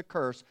result of the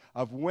curse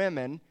of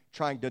women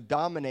trying to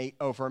dominate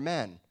over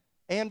men.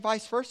 And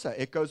vice versa.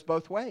 It goes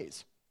both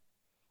ways.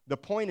 The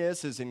point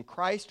is in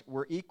Christ,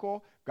 we're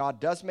equal.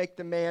 God does make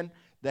the man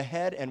the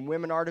head, and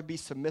women are to be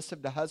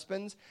submissive to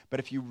husbands. But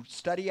if you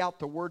study out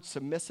the word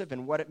submissive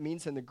and what it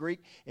means in the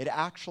Greek, it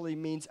actually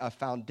means a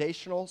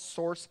foundational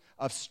source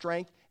of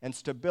strength and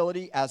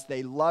stability. As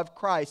they love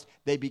Christ,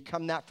 they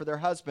become that for their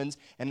husbands.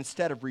 And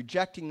instead of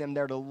rejecting them,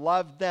 they're to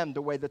love them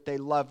the way that they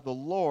love the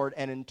Lord.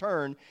 And in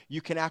turn,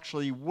 you can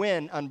actually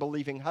win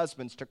unbelieving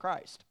husbands to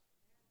Christ.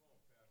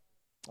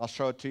 I'll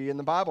show it to you in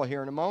the Bible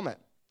here in a moment.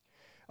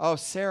 Oh,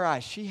 Sarai,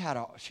 she had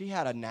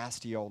a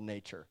nasty old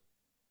nature.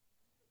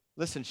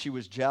 Listen, she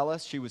was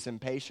jealous. She was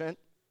impatient.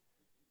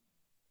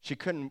 She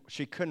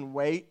couldn't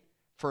wait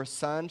for a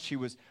son.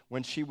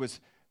 When she was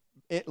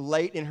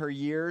late in her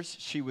years,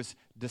 she was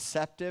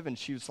deceptive, and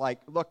she was like,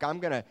 look, I'm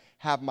going to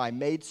have my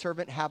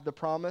maidservant have the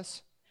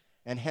promise.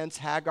 And hence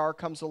Hagar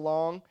comes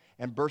along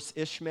and births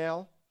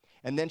Ishmael.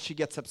 And then she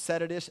gets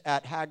upset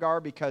at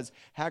Hagar because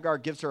Hagar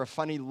gives her a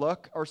funny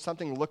look or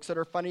something, looks at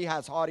her funny,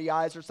 has haughty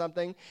eyes or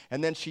something.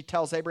 And then she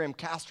tells Abraham,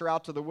 cast her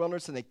out to the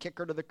wilderness, and they kick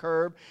her to the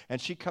curb. And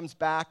she comes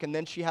back, and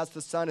then she has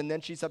the son, and then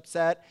she's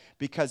upset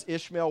because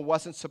Ishmael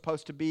wasn't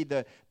supposed to be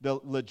the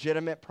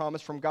legitimate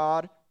promise from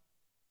God.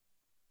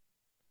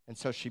 And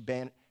so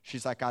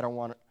she's like, I don't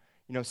want it.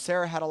 You know,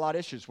 Sarah had a lot of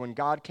issues. When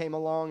God came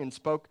along and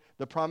spoke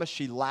the promise,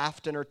 she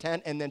laughed in her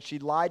tent, and then she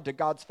lied to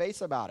God's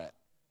face about it.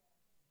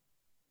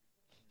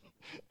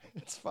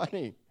 It's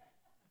funny.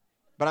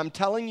 But I'm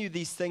telling you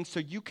these things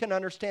so you can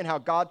understand how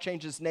God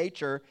changes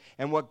nature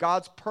and what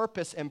God's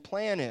purpose and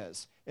plan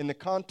is in the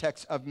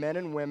context of men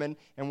and women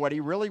and what he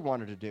really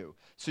wanted to do.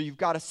 So you've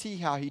got to see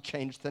how he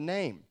changed the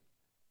name.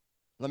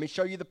 Let me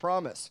show you the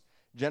promise.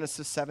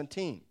 Genesis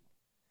 17.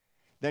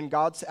 Then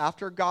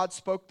after God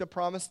spoke the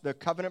promise, the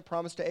covenant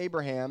promise to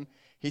Abraham,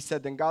 he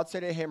said, then God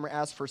said to him,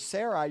 as for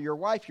Sarai, your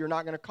wife, you're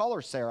not going to call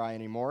her Sarai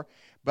anymore,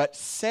 but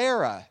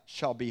Sarah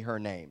shall be her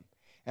name.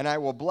 And I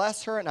will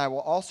bless her, and I will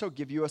also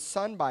give you a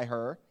son by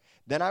her.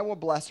 Then I will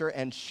bless her,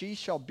 and she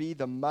shall be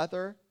a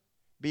mother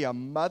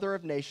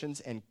of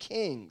nations, and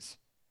kings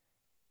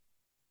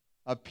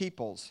of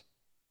peoples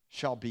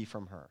shall be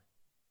from her.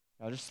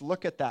 Now just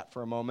look at that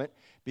for a moment,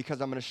 because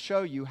I'm going to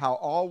show you how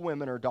all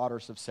women are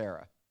daughters of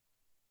Sarah.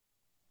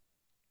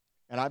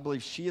 And I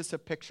believe she is a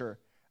picture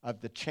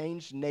of the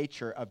changed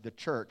nature of the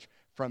church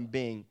from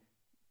being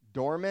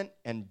dormant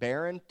and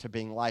barren to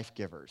being life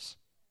givers.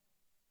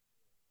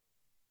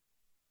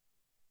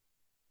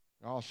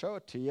 I'll show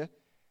it to you.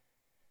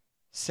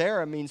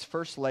 Sarah means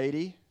first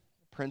lady,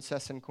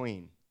 princess, and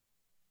queen.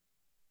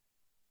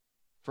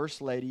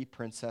 First lady,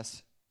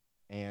 princess,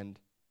 and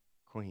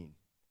queen.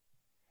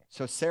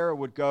 So Sarah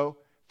would go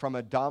from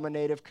a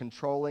dominative,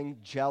 controlling,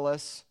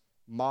 jealous,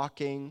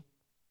 mocking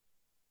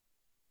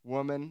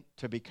woman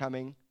to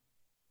becoming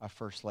a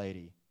first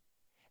lady.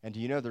 And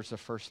do you know there's a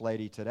first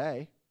lady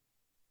today?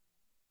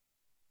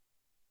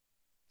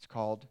 It's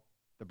called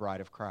the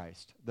bride of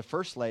Christ. The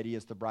first lady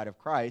is the bride of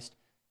Christ.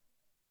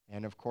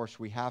 And, of course,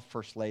 we have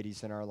first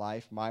ladies in our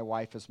life. My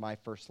wife is my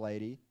first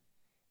lady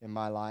in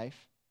my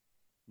life.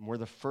 And we're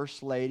the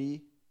first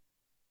lady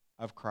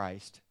of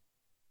Christ.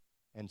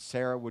 And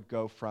Sarah would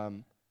go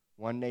from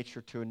one nature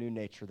to a new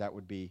nature that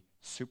would be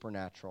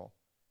supernatural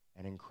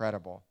and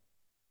incredible.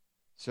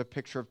 It's a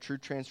picture of true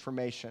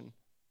transformation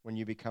when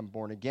you become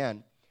born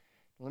again.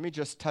 Let me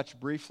just touch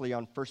briefly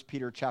on 1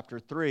 Peter chapter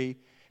 3,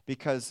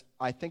 because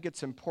I think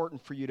it's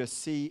important for you to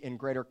see in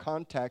greater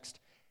context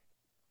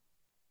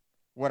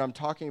what I'm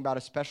talking about,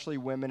 especially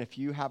women. If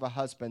you have a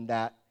husband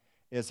that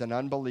is an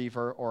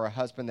unbeliever or a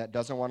husband that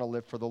doesn't want to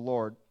live for the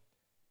Lord,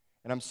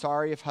 and I'm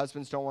sorry if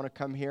husbands don't want to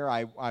come here.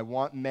 I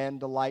want men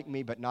to like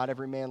me, but not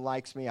every man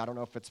likes me. I don't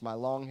know if it's my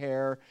long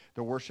hair,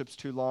 the worship's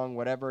too long,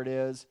 whatever it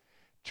is.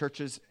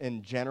 Churches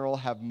in general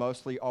have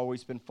mostly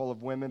always been full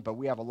of women, but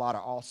we have a lot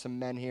of awesome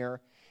men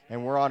here,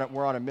 and we're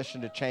on a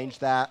mission to change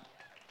that.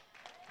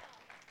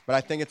 But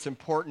I think it's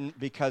important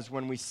because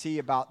when we see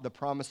about the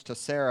promise to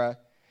Sarah,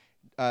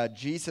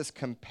 Jesus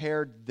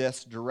compared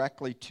this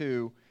directly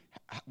to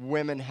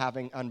women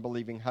having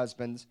unbelieving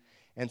husbands.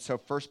 And so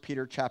 1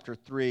 Peter chapter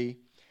 3,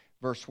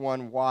 verse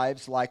 1,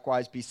 wives,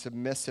 likewise be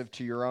submissive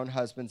to your own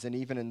husbands, and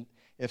even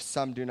if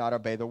some do not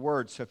obey the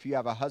word. So if you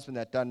have a husband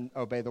that doesn't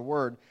obey the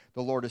word,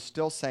 the Lord is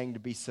still saying to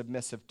be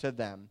submissive to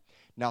them.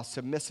 Now,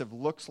 submissive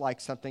looks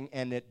like something,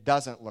 and it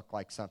doesn't look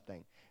like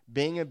something.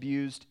 Being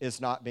abused is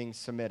not being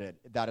submitted.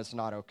 That is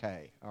not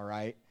okay, all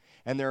right?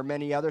 And there are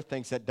many other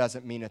things that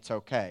doesn't mean it's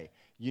okay.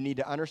 You need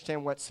to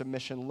understand what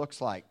submission looks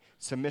like.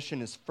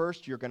 Submission is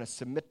first, you're going to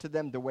submit to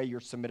them the way you're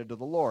submitted to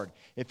the Lord.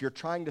 If you're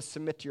trying to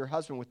submit to your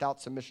husband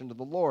without submission to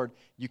the Lord,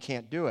 you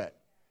can't do it.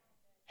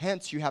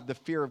 Hence, you have the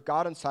fear of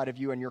God inside of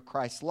you and you're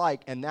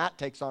Christ-like, and that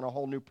takes on a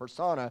whole new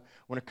persona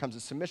when it comes to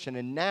submission.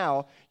 And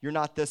now, you're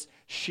not this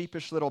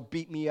sheepish little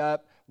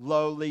beat-me-up,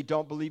 lowly,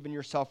 don't believe in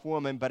yourself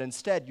woman, but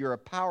instead, you're a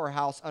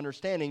powerhouse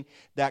understanding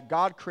that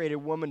God created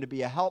woman to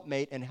be a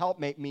helpmate, and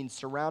helpmate means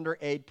surrounder,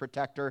 aid,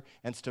 protector,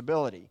 and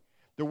stability.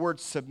 The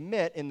word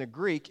submit in the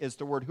Greek is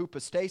the word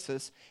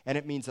hypostasis, and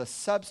it means a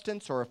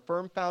substance or a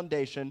firm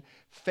foundation.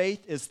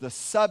 Faith is the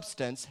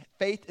substance.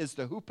 Faith is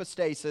the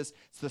hypostasis.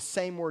 It's the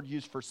same word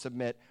used for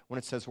submit when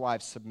it says,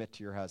 wives, submit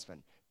to your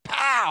husband.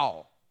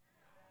 Pow!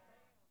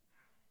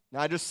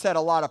 Now, I just said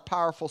a lot of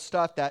powerful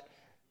stuff that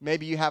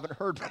maybe you haven't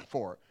heard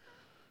before.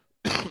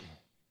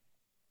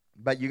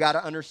 But you got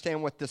to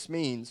understand what this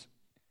means. It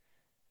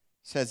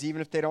says,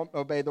 even if they don't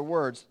obey the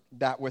words,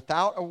 that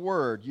without a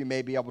word, you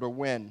may be able to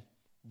win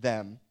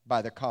them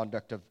by the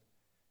conduct of,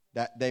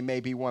 that they may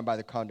be won by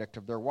the conduct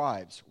of their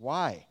wives.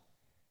 Why?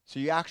 So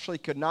you actually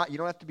could not, you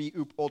don't have to be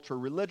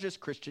ultra-religious,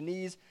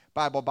 Christianese,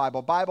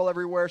 Bible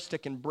everywhere,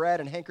 sticking bread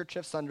and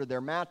handkerchiefs under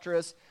their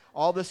mattress,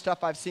 all this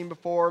stuff I've seen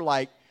before.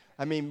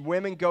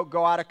 Women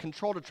go out of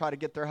control to try to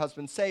get their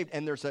husbands saved,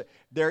 and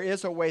there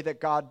is a way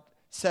that God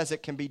says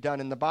it can be done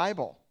in the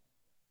Bible.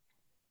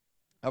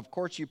 Of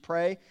course you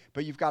pray,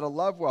 but you've got to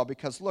love well,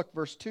 because look,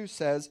 verse 2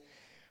 says,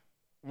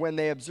 when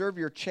they observe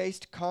your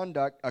chaste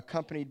conduct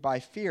accompanied by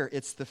fear,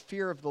 it's the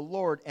fear of the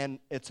Lord, and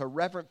it's a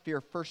reverent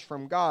fear first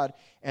from God,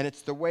 and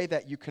it's the way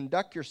that you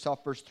conduct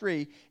yourself. Verse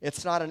 3,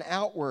 it's not an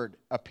outward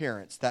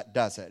appearance that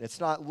does it. It's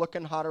not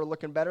looking hot or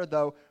looking better,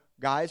 though,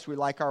 guys, we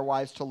like our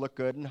wives to look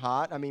good and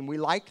hot. We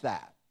like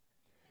that.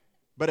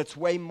 But it's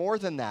way more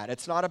than that.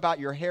 It's not about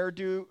your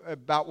hairdo,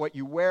 about what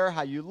you wear,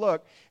 how you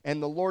look,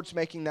 and the Lord's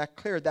making that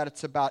clear, that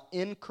it's about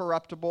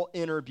incorruptible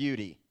inner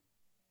beauty.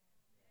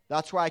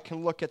 That's why I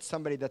can look at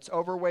somebody that's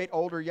overweight,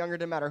 older, younger,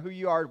 no matter who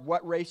you are,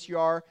 what race you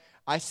are.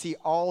 I see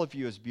all of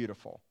you as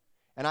beautiful.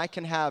 And I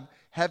can have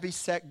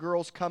heavy-set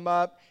girls come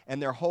up,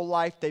 and their whole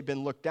life they've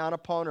been looked down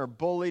upon or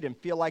bullied and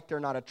feel like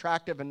they're not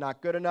attractive and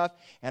not good enough.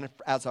 And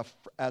as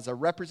a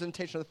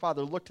representation of the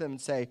Father, look to them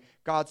and say,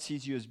 God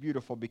sees you as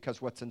beautiful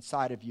because what's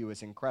inside of you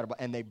is incredible.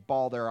 And they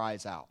bawl their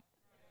eyes out.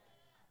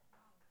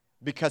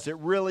 Because it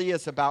really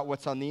is about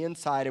what's on the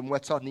inside, and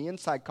what's on the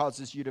inside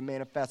causes you to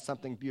manifest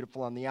something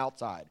beautiful on the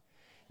outside.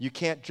 You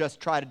can't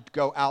just try to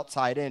go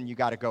outside in. You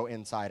got to go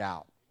inside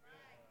out.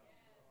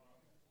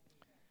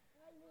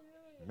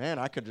 Man,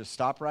 I could just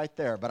stop right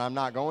there, but I'm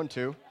not going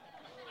to.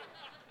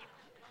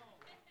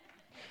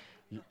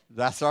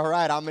 That's all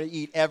right. I'm going to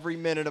eat every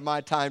minute of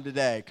my time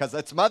today because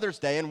it's Mother's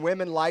Day and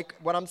women like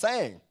what I'm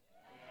saying.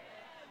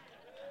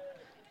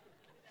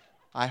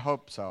 I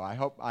hope so. I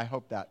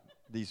hope that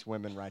these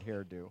women right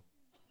here do.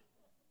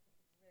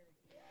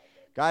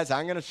 Guys,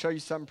 I'm going to show you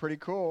something pretty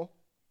cool.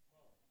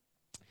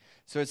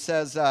 So it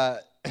says,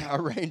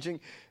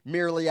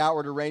 merely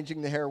outward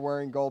arranging the hair,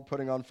 wearing gold,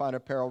 putting on fine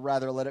apparel.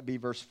 Rather, let it be,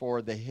 verse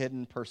 4, the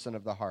hidden person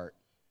of the heart.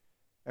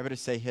 Everybody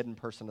say hidden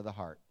person of the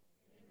heart.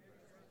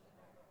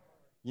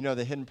 You know,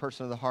 the hidden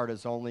person of the heart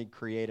is only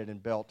created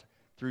and built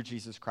through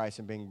Jesus Christ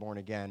and being born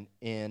again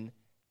in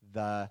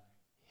the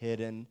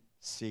hidden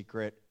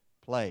secret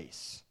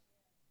place.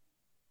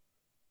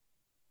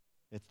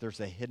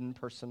 There's a hidden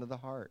person of the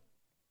heart.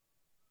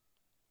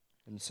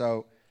 And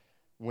so,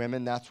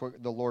 women, that's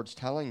what the Lord's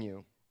telling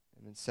you.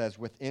 And it says,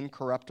 with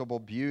incorruptible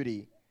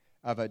beauty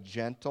of a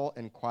gentle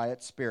and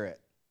quiet spirit.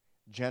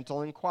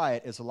 Gentle and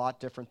quiet is a lot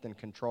different than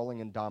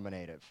controlling and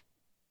dominative.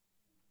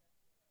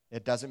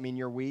 It doesn't mean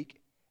you're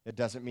weak. It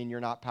doesn't mean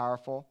you're not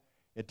powerful.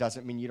 It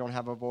doesn't mean you don't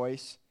have a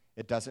voice.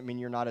 It doesn't mean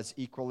you're not as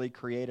equally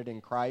created in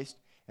Christ.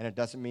 And it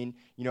doesn't mean,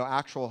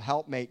 actual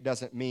helpmate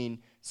doesn't mean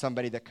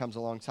somebody that comes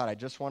alongside. I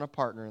just want a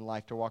partner in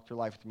life to walk through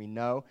life with me.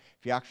 No,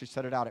 if you actually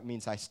set it out, it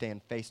means I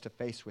stand face to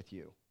face with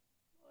you.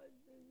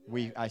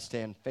 I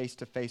stand face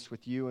to face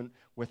with you and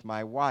with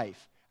my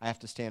wife. I have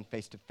to stand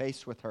face to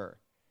face with her.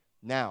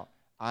 Now,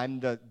 I'm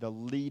the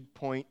lead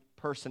point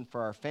person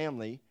for our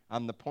family.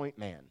 I'm the point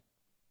man.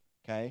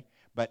 Okay?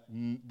 But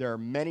there are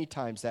many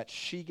times that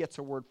she gets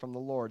a word from the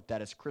Lord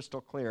that is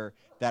crystal clear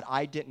that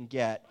I didn't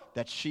get,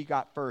 that she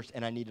got first,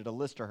 and I needed to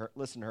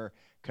listen to her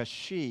because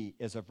she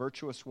is a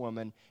virtuous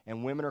woman,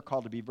 and women are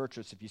called to be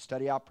virtuous. If you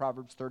study out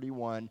Proverbs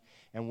 31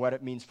 and what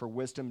it means for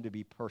wisdom to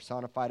be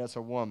personified as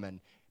a woman,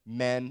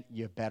 men,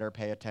 you better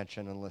pay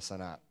attention and listen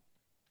up.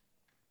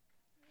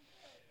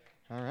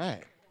 All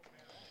right.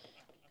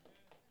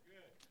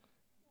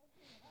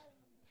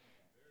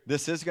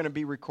 This is going to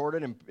be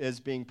recorded and is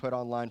being put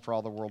online for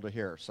all the world to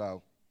hear,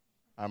 so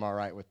I'm all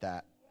right with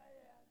that.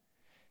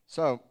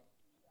 So,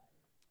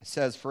 it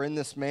says, for in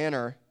this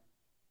manner,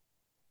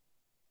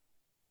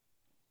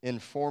 in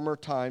former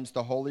times,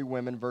 the holy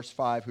women, verse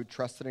 5, who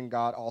trusted in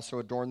God also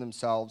adorned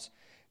themselves,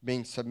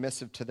 being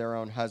submissive to their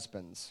own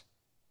husbands.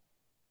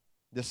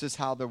 This is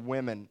how the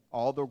women,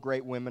 all the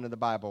great women of the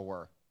Bible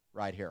were,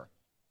 right here.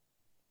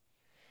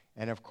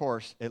 And of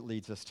course, it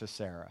leads us to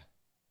Sarah,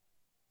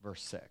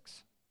 verse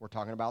 6. We're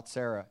talking about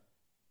Sarah.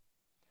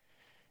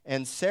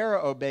 And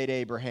Sarah obeyed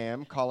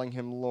Abraham, calling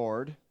him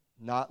Lord,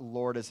 not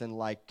Lord as in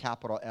like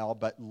capital L,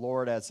 but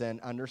Lord as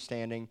in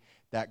understanding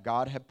that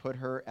God had put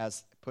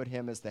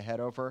him as the head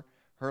over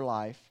her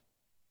life.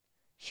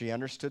 She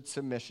understood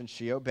submission.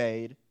 She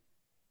obeyed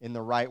in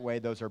the right way.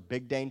 Those are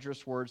big,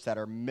 dangerous words that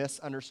are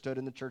misunderstood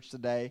in the church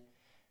today.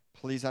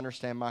 Please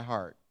understand my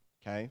heart,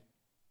 okay?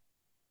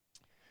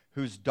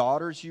 Whose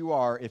daughters you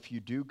are if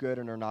you do good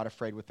and are not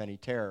afraid with any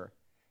terror.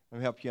 Let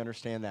me help you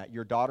understand that.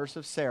 You're daughters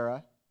of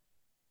Sarah,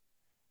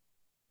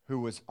 who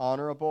was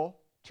honorable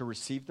to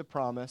receive the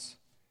promise,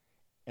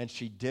 and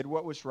she did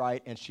what was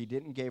right, and she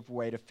didn't give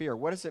way to fear.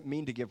 What does it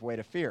mean to give way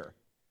to fear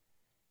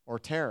or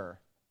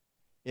terror?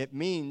 It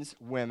means,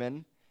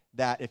 women,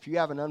 that if you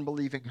have an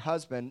unbelieving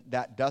husband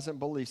that doesn't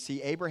believe,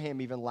 see,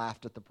 Abraham even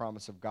laughed at the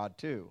promise of God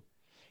too.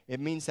 It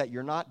means that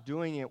you're not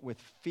doing it with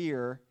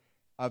fear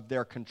of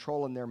their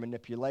control and their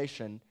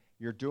manipulation.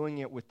 You're doing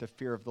it with the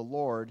fear of the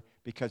Lord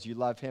because you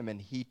love him and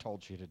he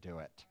told you to do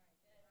it.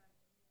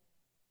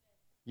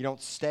 You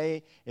don't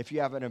stay. If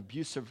you have an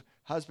abusive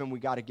husband, we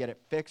got to get it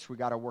fixed. We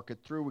got to work it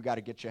through. We got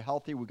to get you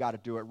healthy. We got to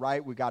do it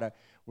right. We got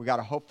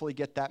to hopefully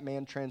get that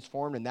man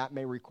transformed, and that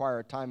may require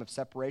a time of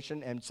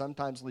separation and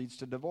sometimes leads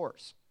to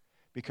divorce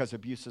because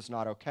abuse is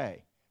not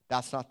okay.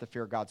 That's not the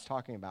fear God's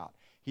talking about.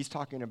 He's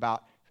talking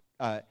about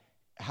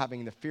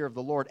having the fear of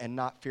the Lord and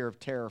not fear of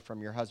terror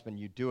from your husband.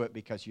 You do it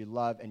because you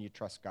love and you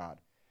trust God.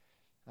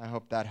 I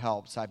hope that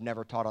helps. I've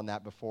never taught on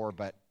that before,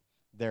 but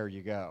there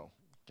you go,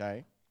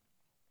 okay?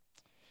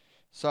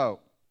 So,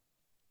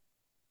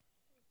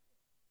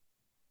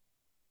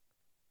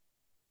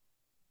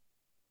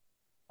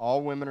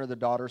 all women are the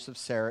daughters of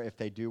Sarah if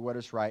they do what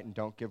is right and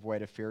don't give way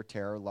to fear,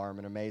 terror, alarm,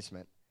 and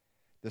amazement.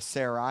 The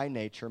Sarai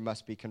nature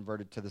must be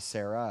converted to the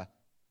Sarah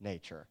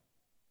nature.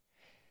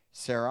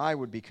 Sarai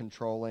would be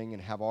controlling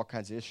and have all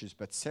kinds of issues,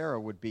 but Sarah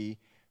would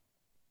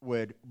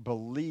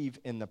believe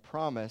in the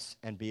promise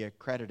and be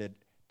accredited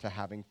to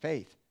having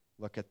faith.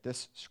 Look at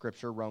this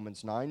scripture,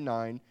 Romans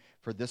 9:9.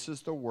 For this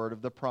is the word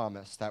of the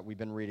promise that we've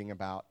been reading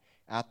about.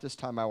 At this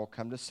time I will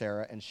come to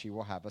Sarah, and she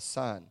will have a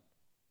son.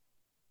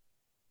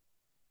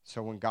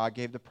 So when God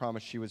gave the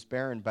promise, she was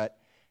barren. But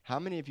how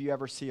many of you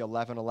ever see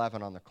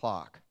 11:11 on the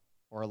clock?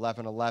 Or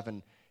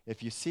 11:11?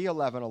 If you see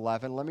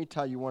 11:11, let me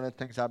tell you one of the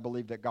things I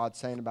believe that God's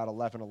saying about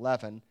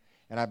 11:11,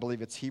 and I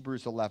believe it's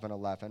Hebrews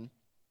 11:11.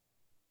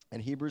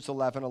 And Hebrews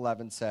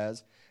 11:11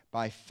 says,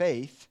 by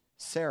faith,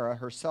 Sarah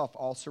herself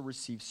also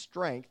received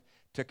strength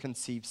to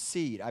conceive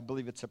seed. I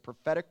believe it's a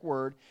prophetic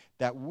word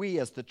that we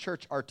as the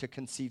church are to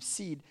conceive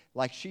seed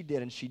like she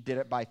did, and she did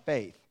it by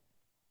faith.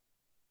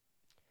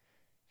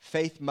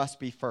 Faith must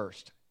be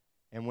first.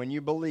 And when you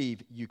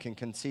believe, you can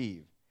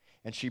conceive.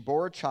 And she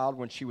bore a child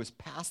when she was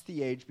past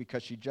the age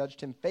because she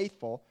judged him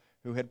faithful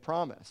who had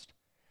promised.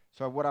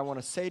 So what I want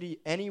to say to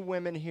any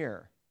women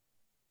here,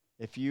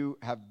 if you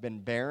have been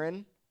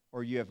barren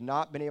or you have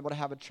not been able to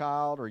have a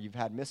child or you've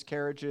had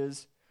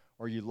miscarriages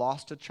or you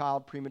lost a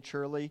child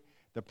prematurely,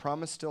 the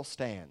promise still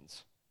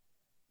stands.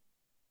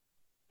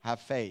 Have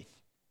faith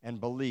and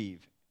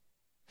believe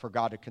for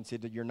God to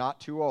conceive that you're not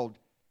too old.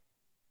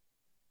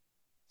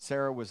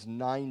 Sarah was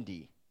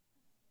 90.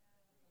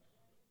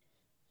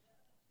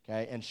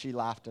 Okay, and she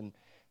laughed and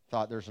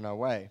thought there's no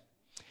way.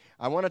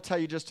 I want to tell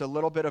you just a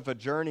little bit of a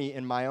journey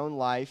in my own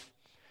life.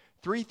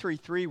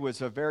 333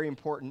 was a very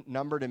important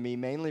number to me,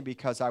 mainly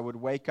because I would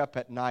wake up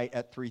at night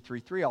at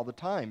 333 all the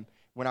time.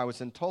 When I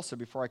was in Tulsa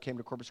before I came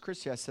to Corpus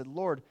Christi, I said,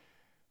 Lord,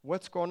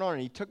 what's going on?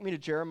 And he took me to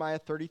Jeremiah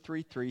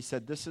 33:3,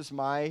 said, this is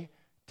my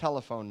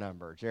telephone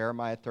number.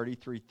 Jeremiah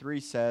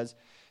 33:3 says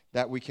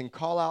that we can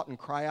call out and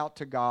cry out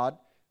to God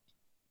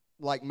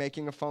like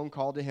making a phone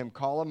call to him.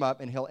 Call him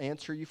up and he'll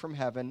answer you from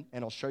heaven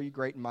and he'll show you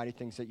great and mighty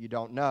things that you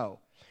don't know.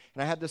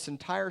 And I had this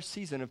entire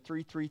season of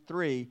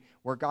 333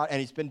 where God, and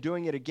he's been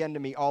doing it again to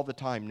me all the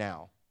time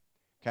now,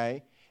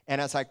 okay? And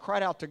as I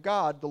cried out to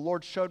God, the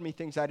Lord showed me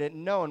things I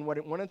didn't know, and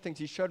one of the things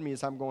he showed me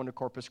is I'm going to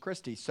Corpus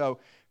Christi. So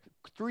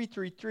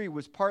 333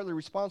 was partly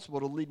responsible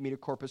to lead me to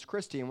Corpus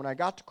Christi. And when I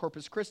got to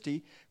Corpus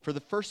Christi, for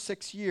the first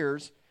 6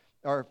 years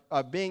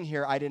of being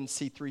here, I didn't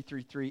see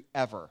 333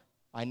 ever.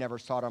 I never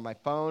saw it on my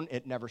phone.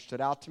 It never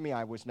stood out to me.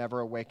 I was never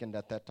awakened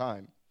at that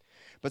time.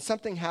 But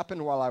something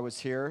happened while I was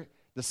here.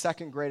 The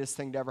second greatest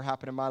thing to ever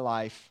happen in my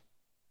life,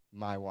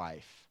 my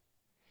wife.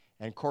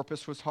 And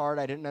Corpus was hard.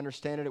 I didn't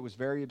understand it. It was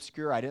very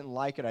obscure. I didn't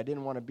like it. I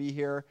didn't want to be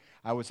here.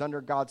 I was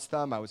under God's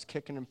thumb. I was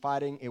kicking and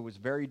fighting. It was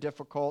very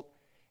difficult.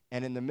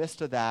 And in the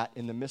midst of that,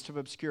 in the midst of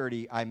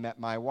obscurity, I met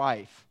my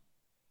wife.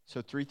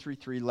 So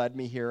 333 led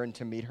me here and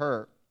to meet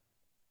her.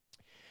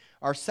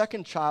 Our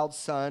son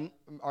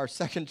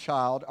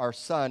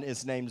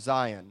is named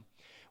Zion.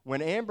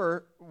 When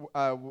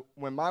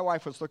my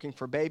wife was looking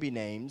for baby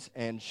names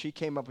and she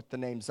came up with the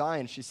name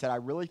Zion, she said, I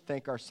really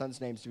think our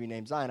son's name's to be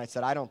named Zion. I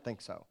said, I don't think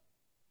so.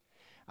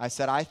 I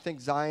said, I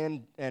think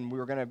Zion, and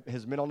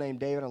his middle name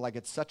David, and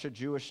it's such a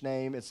Jewish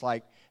name. It's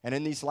like, and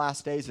in these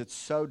last days, it's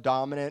so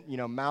dominant,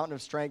 mountain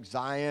of strength,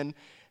 Zion.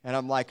 And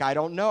I'm like, I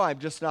don't know.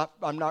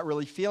 I'm not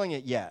really feeling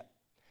it yet.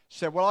 She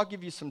said, well, I'll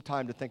give you some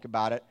time to think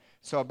about it.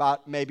 So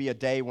about maybe a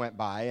day went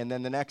by, and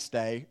then the next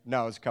day,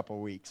 no, it was a couple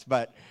of weeks,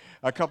 but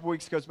a couple of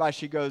weeks goes by,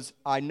 she goes,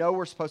 I know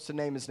we're supposed to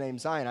name his name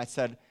Zion. I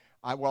said,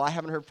 I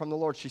haven't heard from the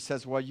Lord. She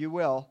says, well, you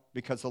will,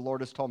 because the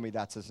Lord has told me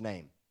that's his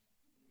name.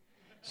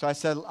 So I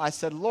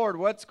said, Lord,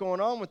 what's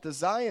going on with the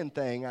Zion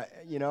thing?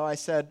 I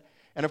said,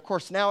 and of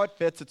course now it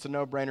fits. It's a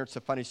no-brainer. It's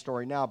a funny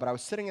story now, but I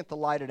was sitting at the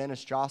light at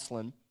Ennis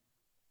Jocelyn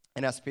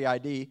in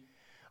SPID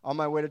on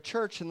my way to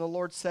church, and the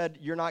Lord said,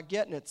 you're not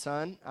getting it,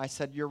 son. I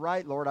said, you're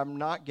right, Lord, I'm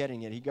not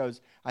getting it. He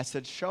goes, I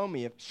said, show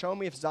me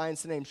if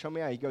Zion's the name, show me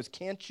how. He goes,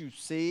 can't you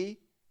see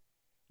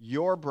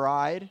your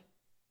bride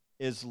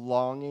is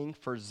longing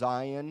for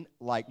Zion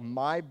like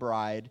my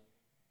bride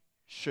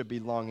should be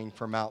longing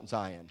for Mount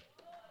Zion?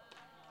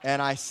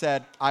 And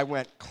I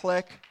went,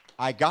 click,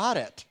 I got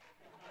it.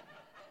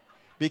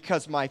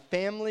 Because my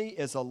family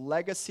is a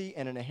legacy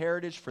and an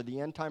heritage for the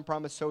end time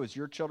promise. So is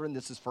your children.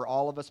 This is for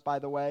all of us, by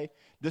the way.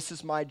 This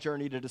is my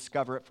journey to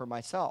discover it for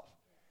myself.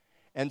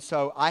 And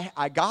so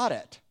I got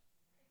it.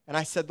 And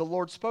I said, the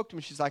Lord spoke to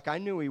me. She's like, I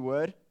knew he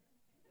would.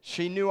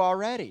 She knew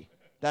already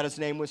that his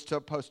name was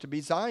supposed to be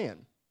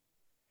Zion.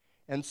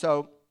 And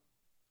so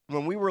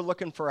when we were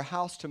looking for a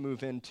house to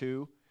move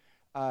into,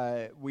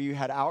 we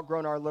had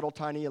outgrown our little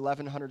tiny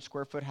 1,100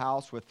 square foot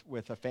house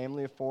with a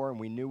family of 4, and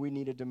we knew we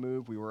needed to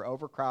move. We were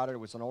overcrowded. It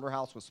was an older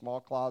house with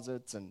small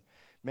closets, and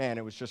man,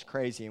 it was just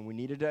crazy. And we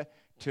needed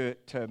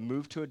to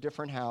move to a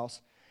different house.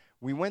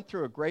 We went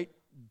through a great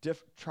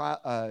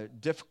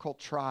difficult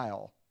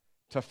trial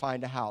to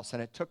find a house,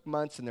 and it took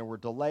months, and there were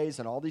delays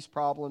and all these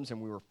problems, and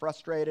we were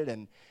frustrated,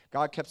 and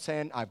God kept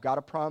saying, I've got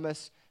a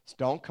promise.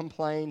 Don't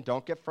complain.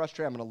 Don't get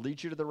frustrated. I'm going to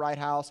lead you to the right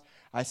house.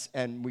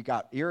 And we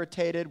got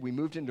irritated. We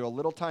moved into a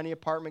little tiny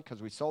apartment because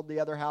we sold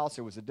the other house.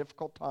 It was a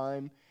difficult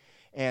time.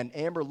 And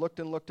Amber looked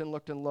and looked and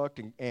looked and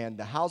looked. And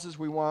the houses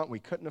we want, we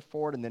couldn't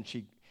afford. And then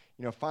she,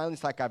 finally,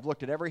 it's like, I've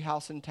looked at every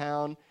house in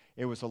town.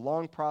 It was a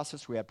long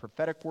process. We had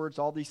prophetic words,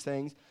 all these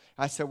things.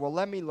 I said, well,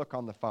 let me look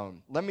on the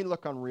phone. Let me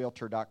look on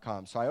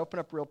Realtor.com. So I open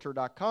up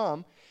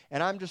Realtor.com,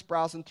 and I'm just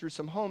browsing through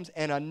some homes,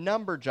 and a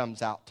number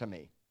jumps out to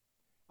me.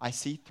 I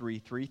see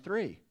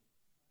 333.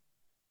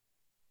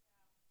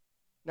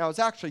 Now, it was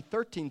actually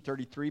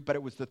 1333, but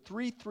it was the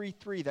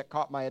 333 that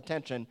caught my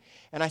attention.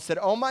 And I said,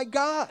 oh, my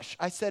gosh.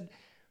 I said,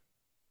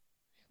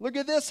 look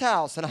at this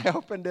house. And I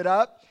opened it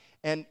up,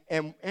 and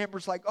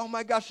Amber's like, oh,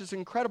 my gosh, it's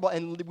incredible.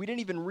 And we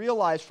didn't even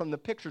realize from the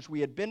pictures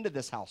we had been to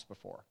this house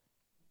before.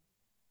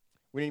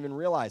 We didn't even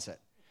realize it.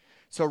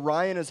 So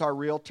Ryan is our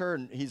realtor,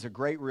 and he's a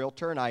great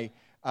realtor. And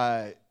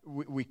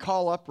we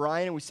call up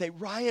Ryan, and we say,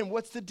 Ryan,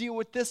 what's the deal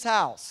with this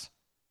house?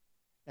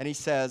 And he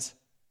says,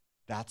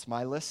 that's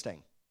my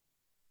listing.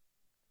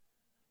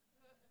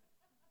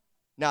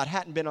 Now, it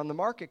hadn't been on the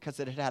market because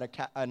it had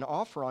an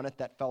offer on it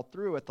that fell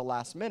through at the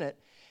last minute.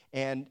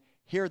 And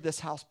here this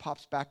house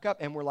pops back up,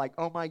 and we're like,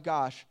 oh, my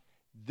gosh,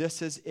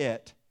 this is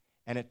it.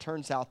 And it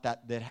turns out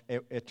that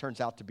it turns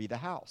out to be the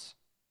house.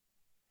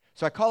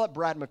 So I call up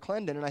Brad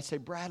McClendon, and I say,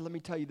 Brad, let me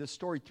tell you this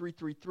story,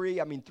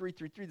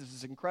 333, this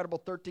is incredible,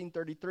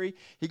 1333.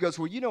 He goes,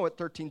 well, you know what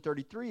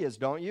 1333 is,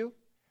 don't you?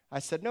 I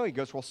said, no. He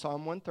goes, well,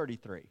 Psalm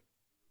 133.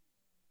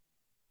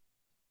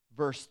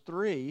 Verse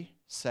 3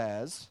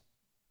 says,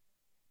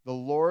 the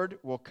Lord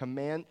will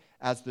command,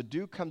 as the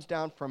dew comes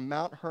down from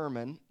Mount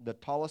Hermon, the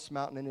tallest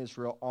mountain in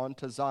Israel,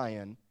 onto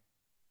Zion.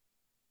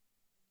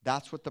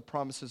 That's what the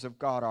promises of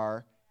God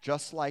are,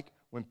 just like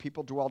when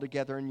people dwell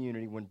together in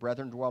unity, when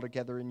brethren dwell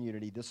together in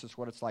unity, this is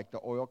what it's like,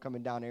 the oil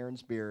coming down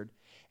Aaron's beard,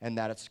 and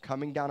that it's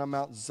coming down on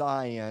Mount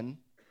Zion,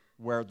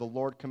 where the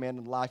Lord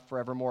commanded life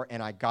forevermore,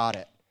 and I got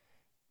it.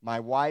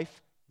 My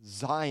wife,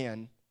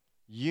 Zion,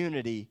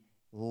 unity,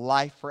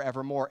 life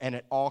forevermore, and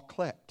it all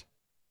clicked.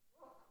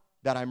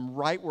 That I'm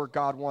right where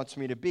God wants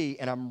me to be,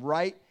 and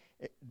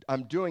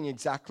I'm doing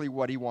exactly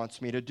what he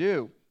wants me to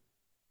do.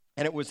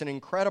 And it was an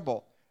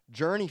incredible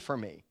journey for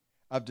me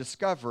of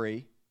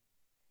discovery.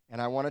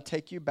 And I want to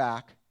take you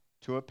back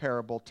to a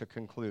parable to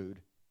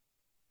conclude.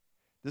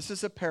 This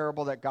is a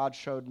parable that God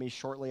showed me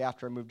shortly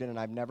after I moved in, and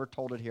I've never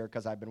told it here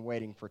because I've been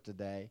waiting for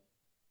today.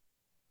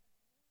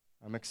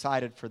 I'm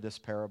excited for this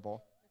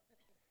parable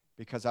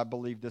because I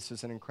believe this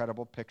is an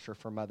incredible picture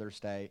for Mother's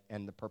Day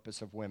and the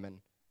purpose of women.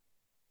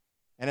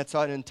 And it's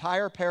an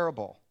entire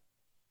parable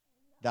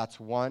that's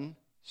one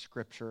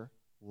scripture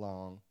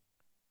long,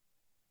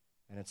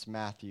 and it's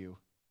Matthew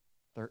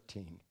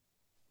 13:33.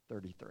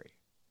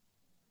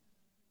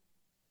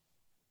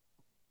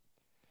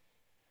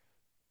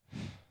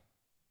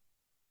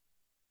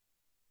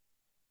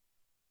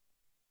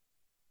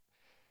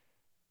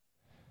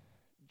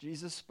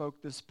 Jesus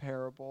spoke this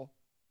parable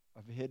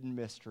of hidden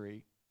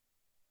mystery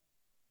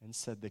and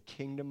said, the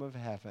kingdom of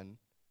heaven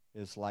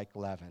is like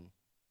leaven,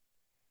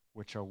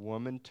 which a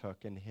woman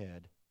took and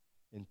hid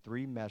in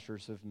 3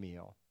 measures of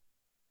meal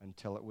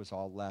until it was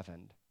all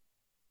leavened.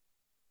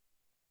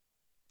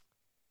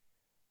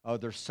 Oh,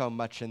 there's so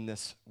much in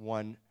this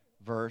one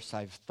verse.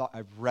 I've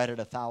read it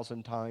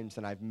 1,000 times,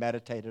 and I've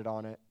meditated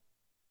on it.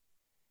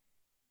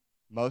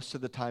 Most of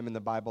the time in the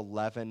Bible,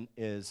 leaven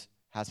has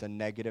a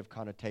negative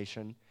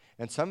connotation.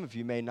 And some of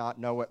you may not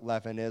know what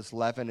leaven is.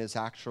 Leaven is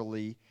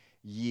actually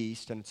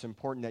yeast, and it's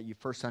important that you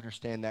first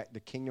understand that the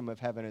kingdom of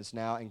heaven is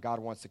now, and God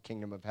wants the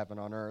kingdom of heaven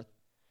on earth.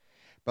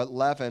 But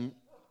leaven,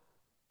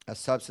 a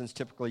substance,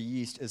 typically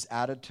yeast, is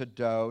added to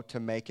dough to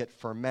make it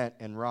ferment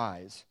and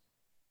rise.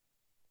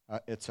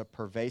 It's a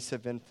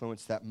pervasive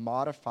influence that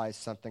modifies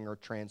something or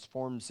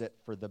transforms it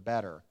for the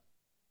better.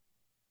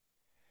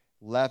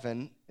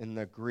 Leaven in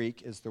the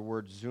Greek is the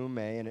word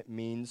zume, and it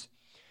means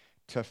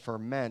to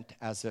ferment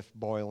as if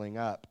boiling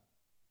up.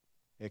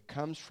 It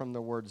comes from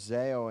the word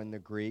zeo in the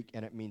Greek,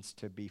 and it means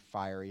to be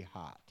fiery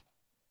hot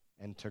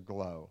and to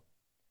glow.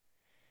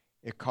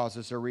 It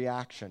causes a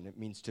reaction. It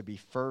means to be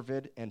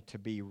fervid and to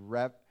be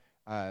reverent.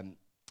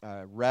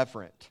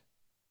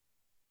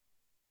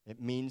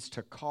 It means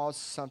to cause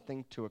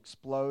something to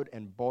explode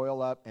and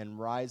boil up and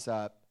rise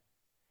up,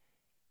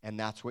 and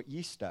that's what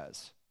yeast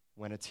does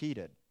when it's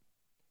heated.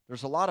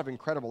 There's a lot of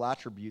incredible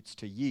attributes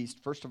to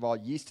yeast. First of all,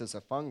 yeast is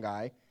a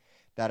fungi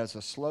that is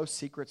a slow,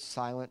 secret,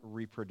 silent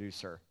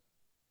reproducer.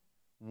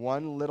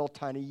 One little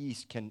tiny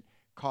yeast can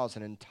cause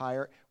an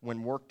entire,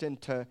 when worked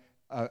into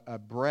a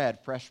bread,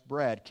 fresh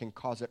bread, can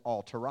cause it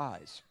all to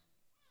rise.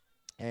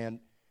 And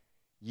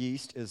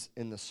yeast is,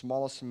 in the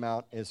smallest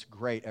amount, is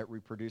great at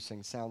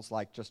reproducing. Sounds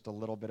like just a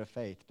little bit of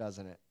faith,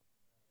 doesn't it?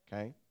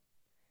 Okay?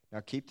 Now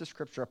keep the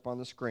scripture up on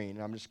the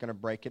screen. I'm just going to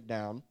break it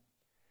down.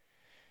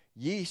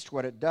 Yeast,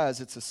 what it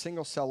does, it's a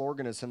single-cell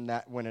organism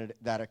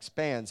that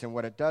expands, and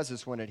what it does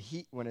is when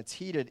it's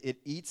heated, it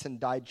eats and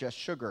digests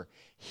sugar.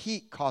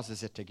 Heat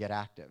causes it to get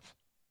active.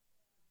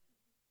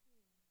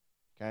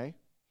 Okay?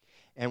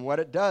 And what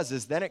it does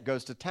is then it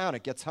goes to town.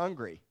 It gets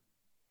hungry.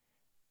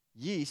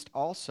 Yeast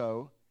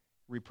also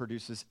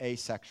reproduces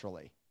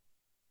asexually,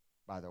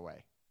 by the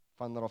way.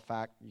 Fun little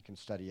fact. You can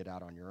study it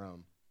out on your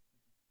own.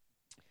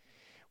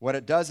 What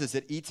it does is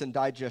it eats and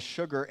digests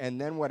sugar, and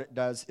then what it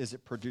does is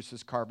it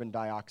produces carbon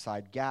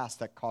dioxide gas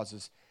that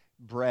causes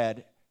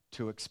bread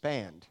to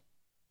expand.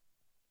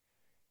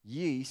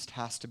 Yeast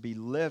has to be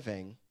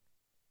living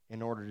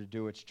in order to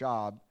do its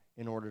job,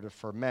 in order to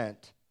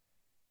ferment,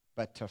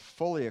 but to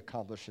fully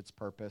accomplish its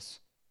purpose,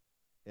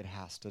 it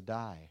has to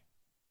die.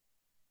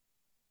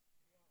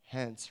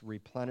 Hence,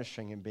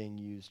 replenishing and being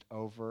used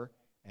over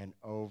and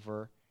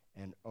over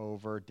and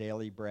over,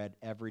 daily bread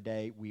every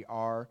day.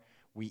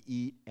 We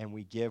eat and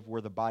we give.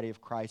 We're the body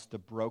of Christ, the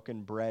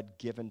broken bread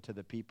given to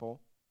the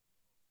people.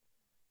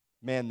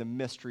 Man, the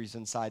mysteries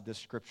inside this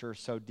scripture are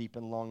so deep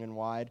and long and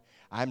wide.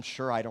 I'm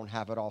sure I don't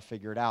have it all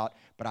figured out,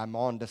 but I'm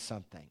on to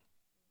something.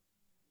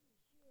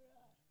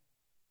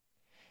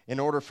 In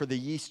order for the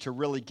yeast to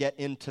really get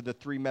into the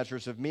 3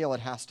 measures of meal, it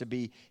has to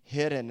be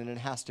hidden and it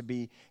has to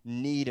be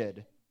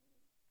kneaded.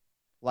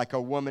 Like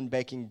a woman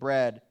baking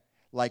bread,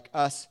 like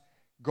us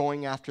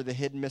going after the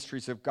hidden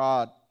mysteries of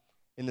God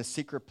in the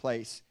secret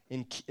place,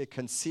 in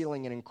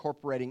concealing and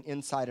incorporating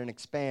inside and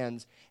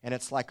expands, and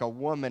it's like a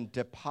woman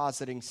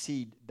depositing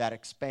seed that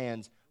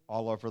expands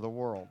all over the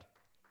world.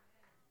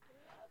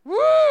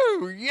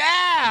 Woo!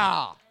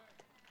 Yeah!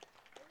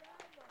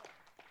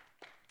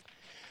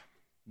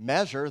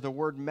 Measure, the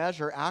word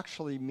measure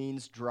actually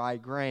means dry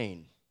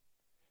grain.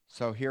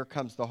 So here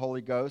comes the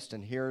Holy Ghost,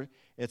 and here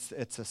it's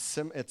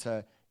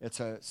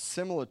a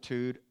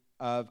similitude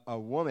of a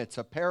woman. It's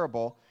a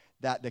parable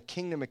that the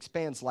kingdom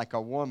expands like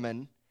a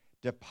woman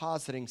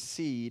depositing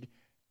seed,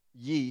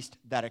 yeast,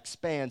 that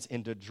expands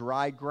into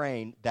dry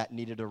grain that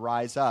needed to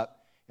rise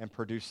up and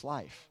produce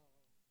life.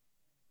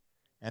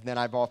 And then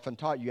I've often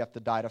taught you have to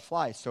die to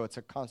fly. So it's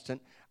a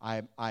constant,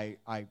 I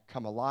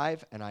come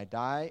alive and I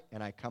die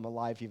and I come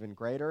alive even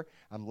greater.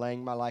 I'm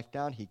laying my life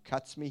down. He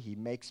cuts me, he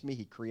makes me,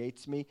 he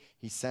creates me,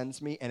 he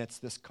sends me, and it's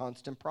this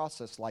constant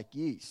process like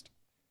yeast.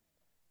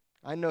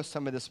 I know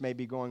some of this may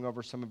be going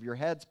over some of your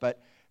heads,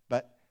 but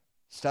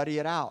study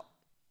it out.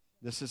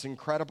 This is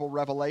incredible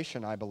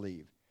revelation, I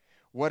believe.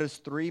 What does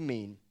 3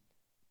 mean?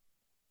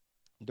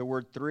 The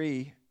word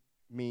 3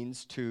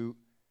 means to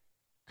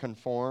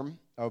conform,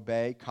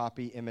 obey,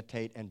 copy,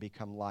 imitate, and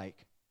become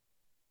like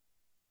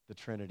the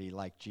Trinity,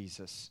 like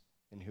Jesus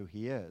and who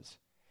he is.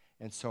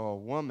 And so a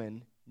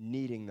woman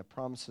needing the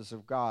promises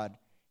of God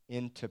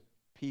into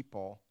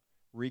people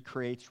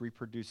recreates,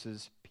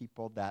 reproduces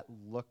people that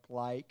look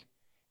like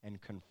and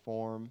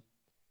conform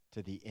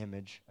to the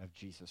image of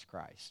Jesus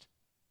Christ.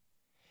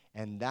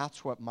 And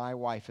that's what my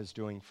wife is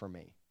doing for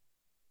me.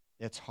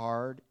 It's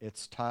hard.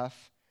 It's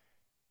tough.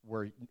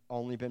 We've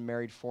only been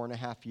married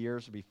 4.5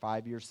 years. It'll be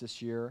 5 years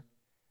this year.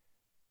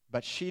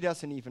 But she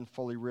doesn't even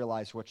fully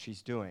realize what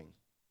she's doing.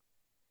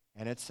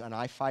 And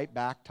I fight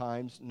back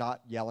times,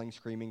 not yelling,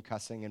 screaming,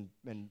 cussing,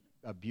 and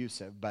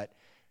abusive, but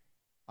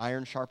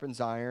iron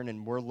sharpens iron,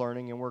 and we're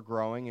learning and we're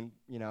growing. And,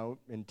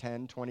 in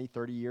 10, 20,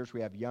 30 years,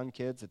 we have young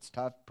kids. It's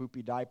tough,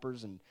 poopy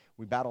diapers, and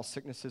we battle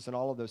sicknesses and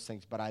all of those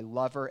things. But I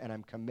love her, and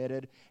I'm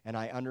committed, and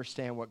I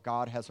understand what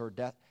God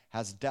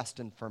has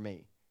destined for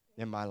me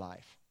in my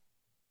life.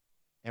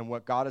 And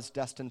what God has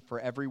destined for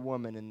every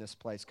woman in this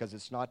place, because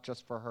it's not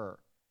just for her.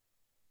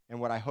 And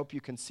what I hope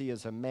you can see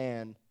is a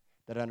man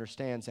that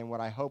understands, and what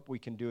I hope we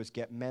can do is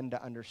get men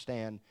to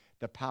understand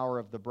the power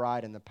of the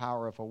bride and the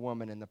power of a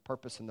woman and the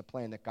purpose and the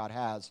plan that God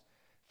has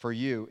for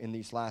you in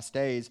these last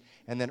days.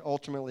 And then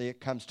ultimately it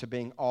comes to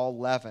being all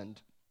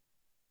leavened.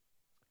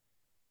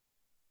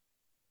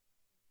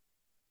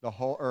 The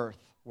whole earth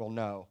will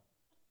know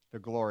the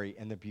glory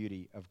and the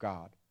beauty of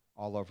God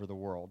all over the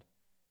world.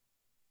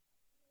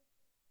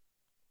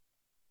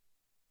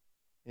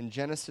 In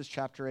Genesis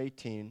chapter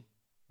 18,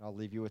 I'll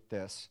leave you with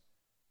this.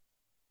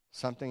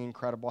 Something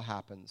incredible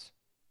happens.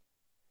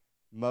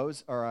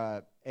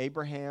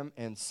 Abraham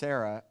and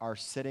Sarah are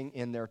sitting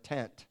in their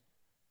tent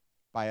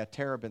by a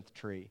terebinth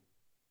tree.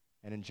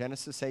 And in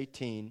Genesis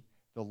 18,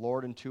 the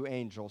Lord and 2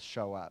 angels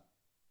show up.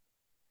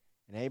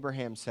 And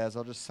Abraham says,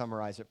 I'll just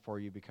summarize it for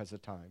you because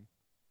of time.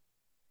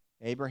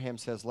 Abraham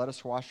says, let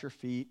us wash your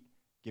feet,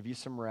 give you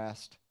some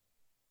rest,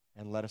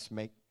 and let us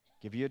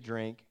give you a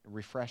drink,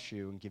 refresh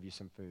you, and give you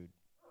some food.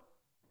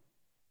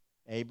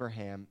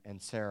 Abraham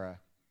and Sarah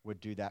would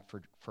do that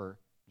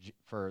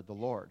for the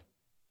Lord.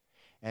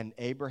 And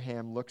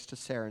Abraham looks to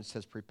Sarah and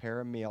says,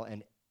 prepare a meal,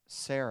 and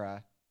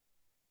Sarah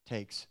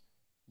takes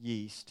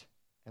yeast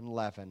and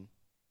leaven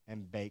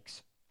and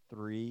bakes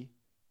 3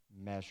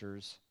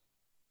 measures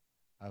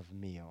of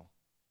meal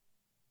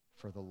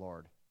for the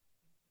Lord.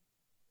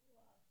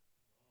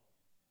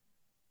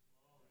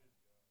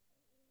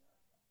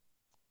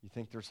 You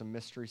think there's a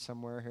mystery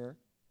somewhere here?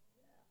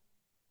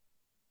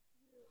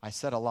 I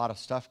said a lot of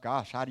stuff.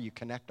 Gosh, how do you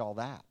connect all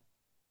that?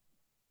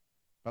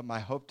 But my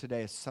hope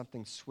today is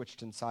something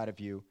switched inside of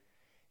you.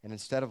 And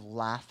instead of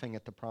laughing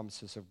at the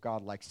promises of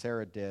God like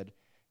Sarah did,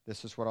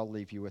 this is what I'll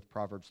leave you with,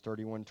 Proverbs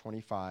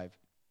 31:25.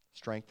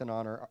 Strength and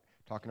honor,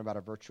 talking about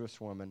a virtuous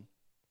woman,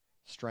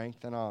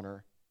 strength and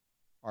honor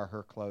are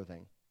her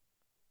clothing.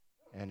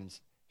 And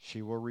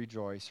she will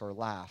rejoice or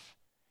laugh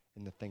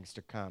in the things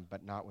to come,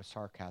 but not with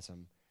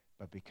sarcasm,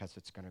 but because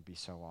it's going to be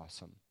so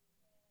awesome.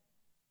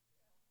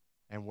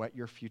 And what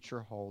your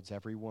future holds,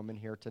 every woman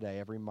here today,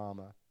 every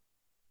mama,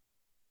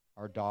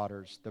 our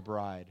daughters, the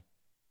bride,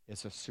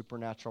 is a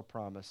supernatural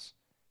promise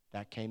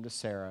that came to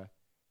Sarah,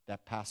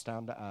 that passed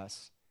down to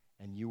us,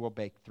 and you will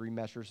bake 3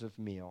 measures of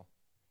meal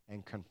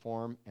and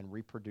conform and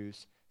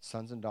reproduce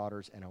sons and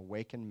daughters and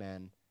awaken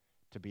men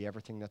to be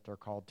everything that they're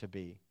called to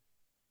be.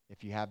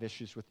 If you have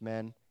issues with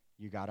men,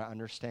 you got to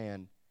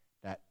understand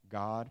that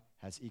God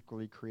has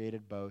equally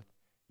created both.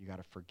 You got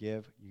to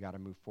forgive. You got to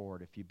move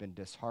forward. If you've been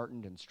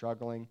disheartened and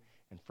struggling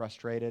and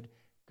frustrated,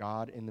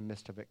 God in the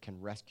midst of it can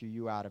rescue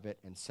you out of it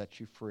and set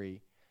you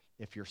free.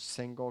 If you're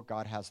single,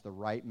 God has the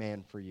right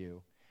man for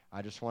you.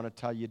 I just want to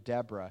tell you,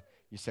 Deborah,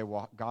 you say,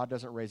 well, God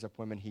doesn't raise up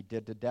women. He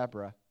did to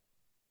Deborah.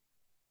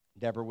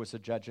 Deborah was a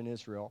judge in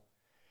Israel.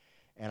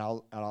 And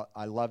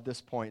I love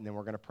this point, and then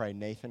we're going to pray.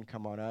 Nathan,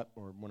 come on up,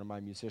 or one of my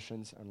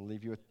musicians. I'm going to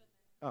leave you with,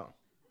 oh.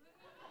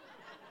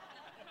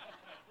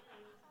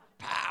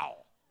 Pow!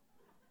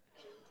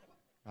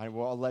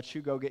 I'll let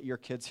you go get your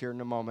kids here in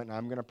a moment, and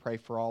I'm going to pray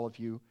for all of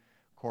you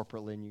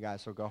corporately, and you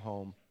guys will go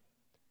home.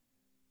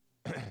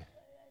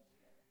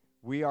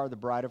 We are the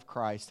bride of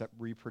Christ that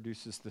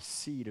reproduces the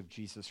seed of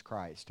Jesus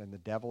Christ, and the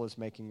devil is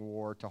making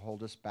war to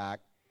hold us back,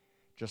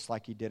 just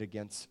like he did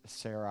against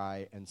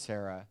Sarai and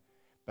Sarah.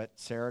 But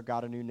Sarah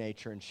got a new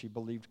nature, and she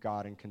believed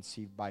God and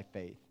conceived by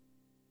faith.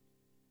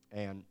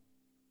 And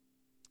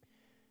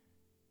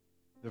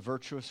the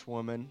virtuous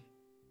woman,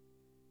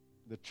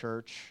 the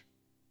church,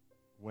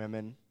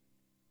 women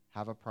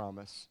have a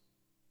promise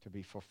to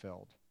be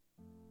fulfilled.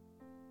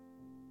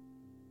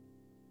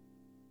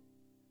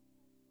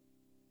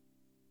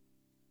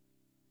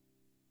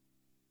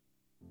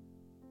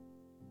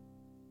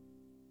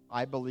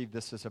 I believe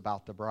this is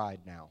about the bride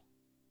now.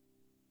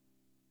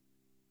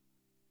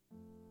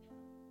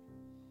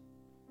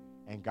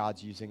 And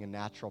God's using a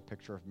natural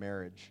picture of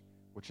marriage,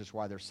 which is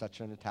why there's such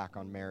an attack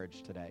on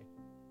marriage today.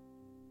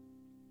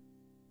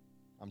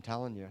 I'm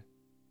telling you,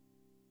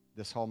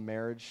 this whole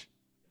marriage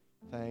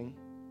thing,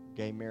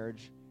 gay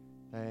marriage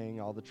thing,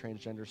 all the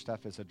transgender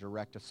stuff is a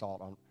direct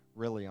assault on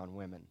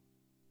women.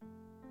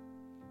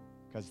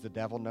 Because the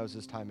devil knows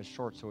his time is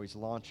short, so he's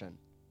launching.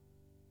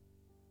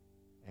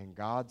 And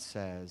God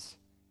says,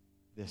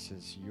 this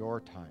is your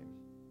time.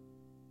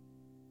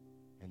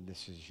 And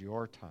this is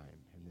your time.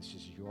 And this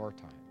is your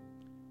time.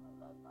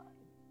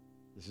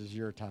 This is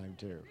your time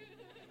too.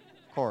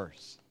 Of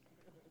course.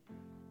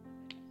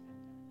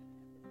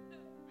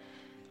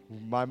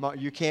 My mom,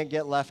 you can't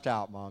get left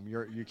out, Mom.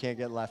 You can't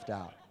get left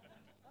out.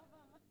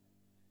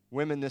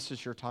 Women, this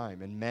is your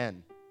time. And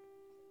men,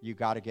 you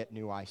got to get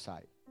new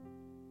eyesight.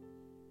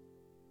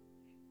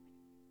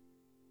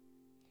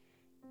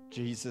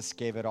 Jesus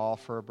gave it all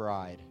for a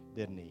bride,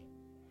 didn't he?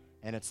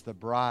 And it's the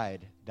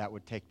bride that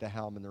would take the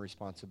helm and the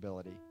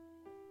responsibility.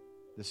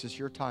 This is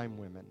your time,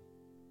 women.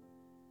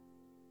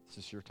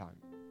 This is your time.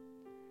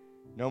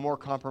 No more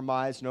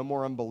compromise, no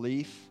more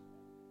unbelief,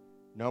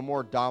 no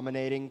more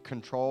dominating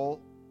control.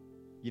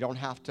 You don't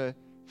have to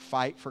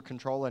fight for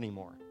control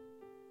anymore.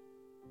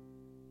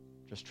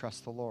 Just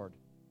trust the Lord.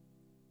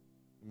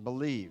 And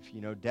believe.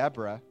 You know,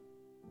 Deborah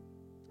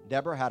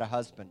had a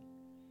husband.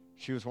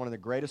 She was one of the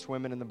greatest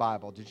women in the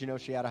Bible. Did you know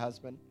she had a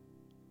husband?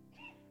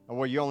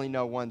 Well, you only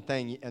know one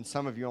thing, and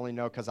some of you only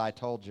know because I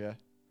told you.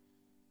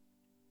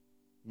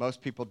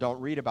 Most people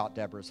don't read about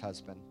Deborah's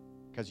husband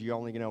because you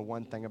only know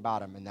one thing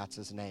about him, and that's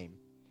his name.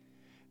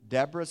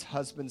 Deborah's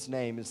husband's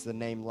name is the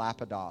name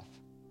Lapidoth.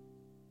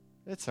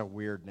 It's a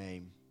weird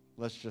name.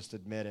 Let's just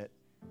admit it.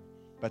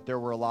 But there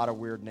were a lot of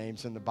weird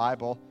names in the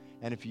Bible,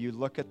 and if you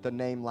look at the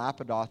name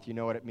Lapidoth, you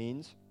know what it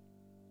means?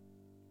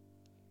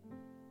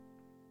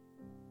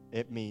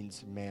 It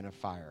means man of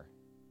fire.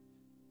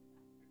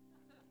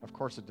 Of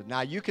course it did.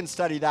 Now, you can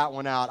study that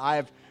one out.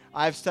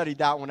 I've studied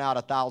that one out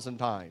 1,000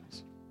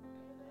 times.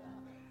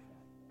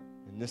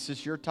 And this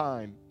is your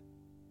time,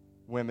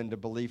 women, to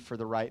believe for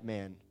the right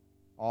man.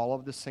 All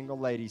of the single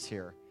ladies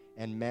here.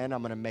 And men,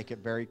 I'm going to make it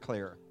very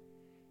clear.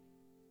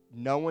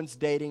 No one's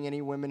dating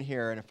any women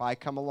here, and if I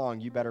come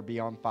along, you better be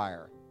on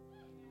fire.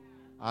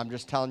 I'm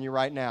just telling you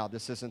right now,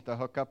 this isn't the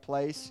hookup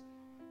place,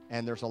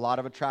 and there's a lot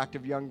of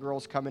attractive young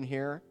girls coming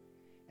here,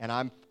 and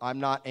I'm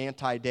not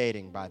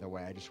anti-dating, by the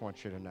way. I just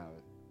want you to know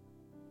it.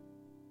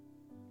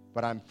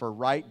 But I'm for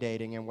right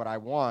dating, and what I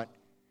want,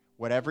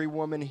 what every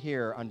woman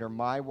here under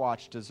my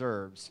watch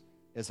deserves,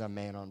 is a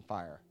man on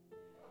fire.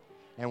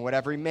 And what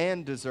every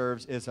man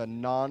deserves is a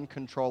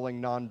non-controlling,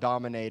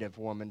 non-dominative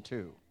woman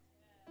too.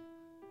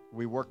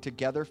 We work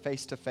together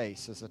face to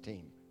face as a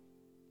team.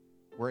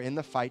 We're in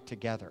the fight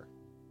together.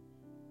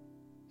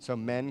 So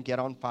men, get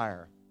on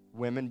fire.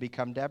 Women,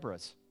 become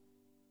Deborahs.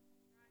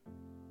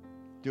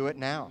 Do it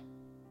now.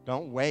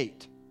 Don't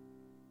wait.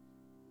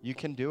 You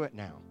can do it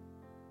now.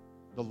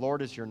 The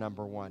Lord is your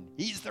number one.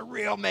 He's the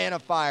real man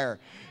of fire.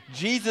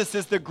 Jesus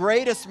is the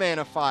greatest man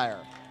of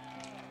fire.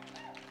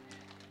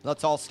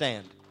 Let's all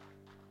stand.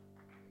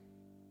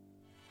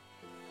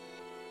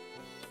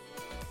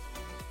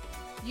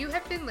 You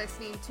have been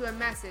listening to a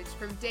message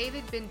from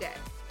David Bindet,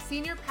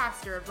 Senior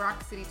Pastor of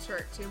Rock City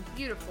Church in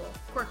beautiful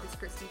Corpus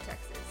Christi,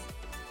 Texas.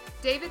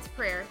 David's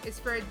prayer is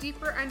for a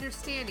deeper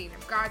understanding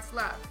of God's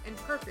love and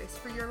purpose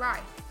for your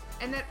life,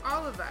 and that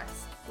all of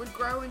us would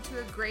grow into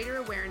a greater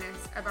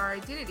awareness of our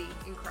identity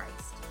in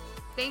Christ.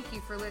 Thank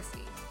you for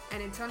listening,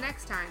 and until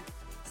next time,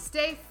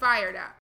 stay fired up.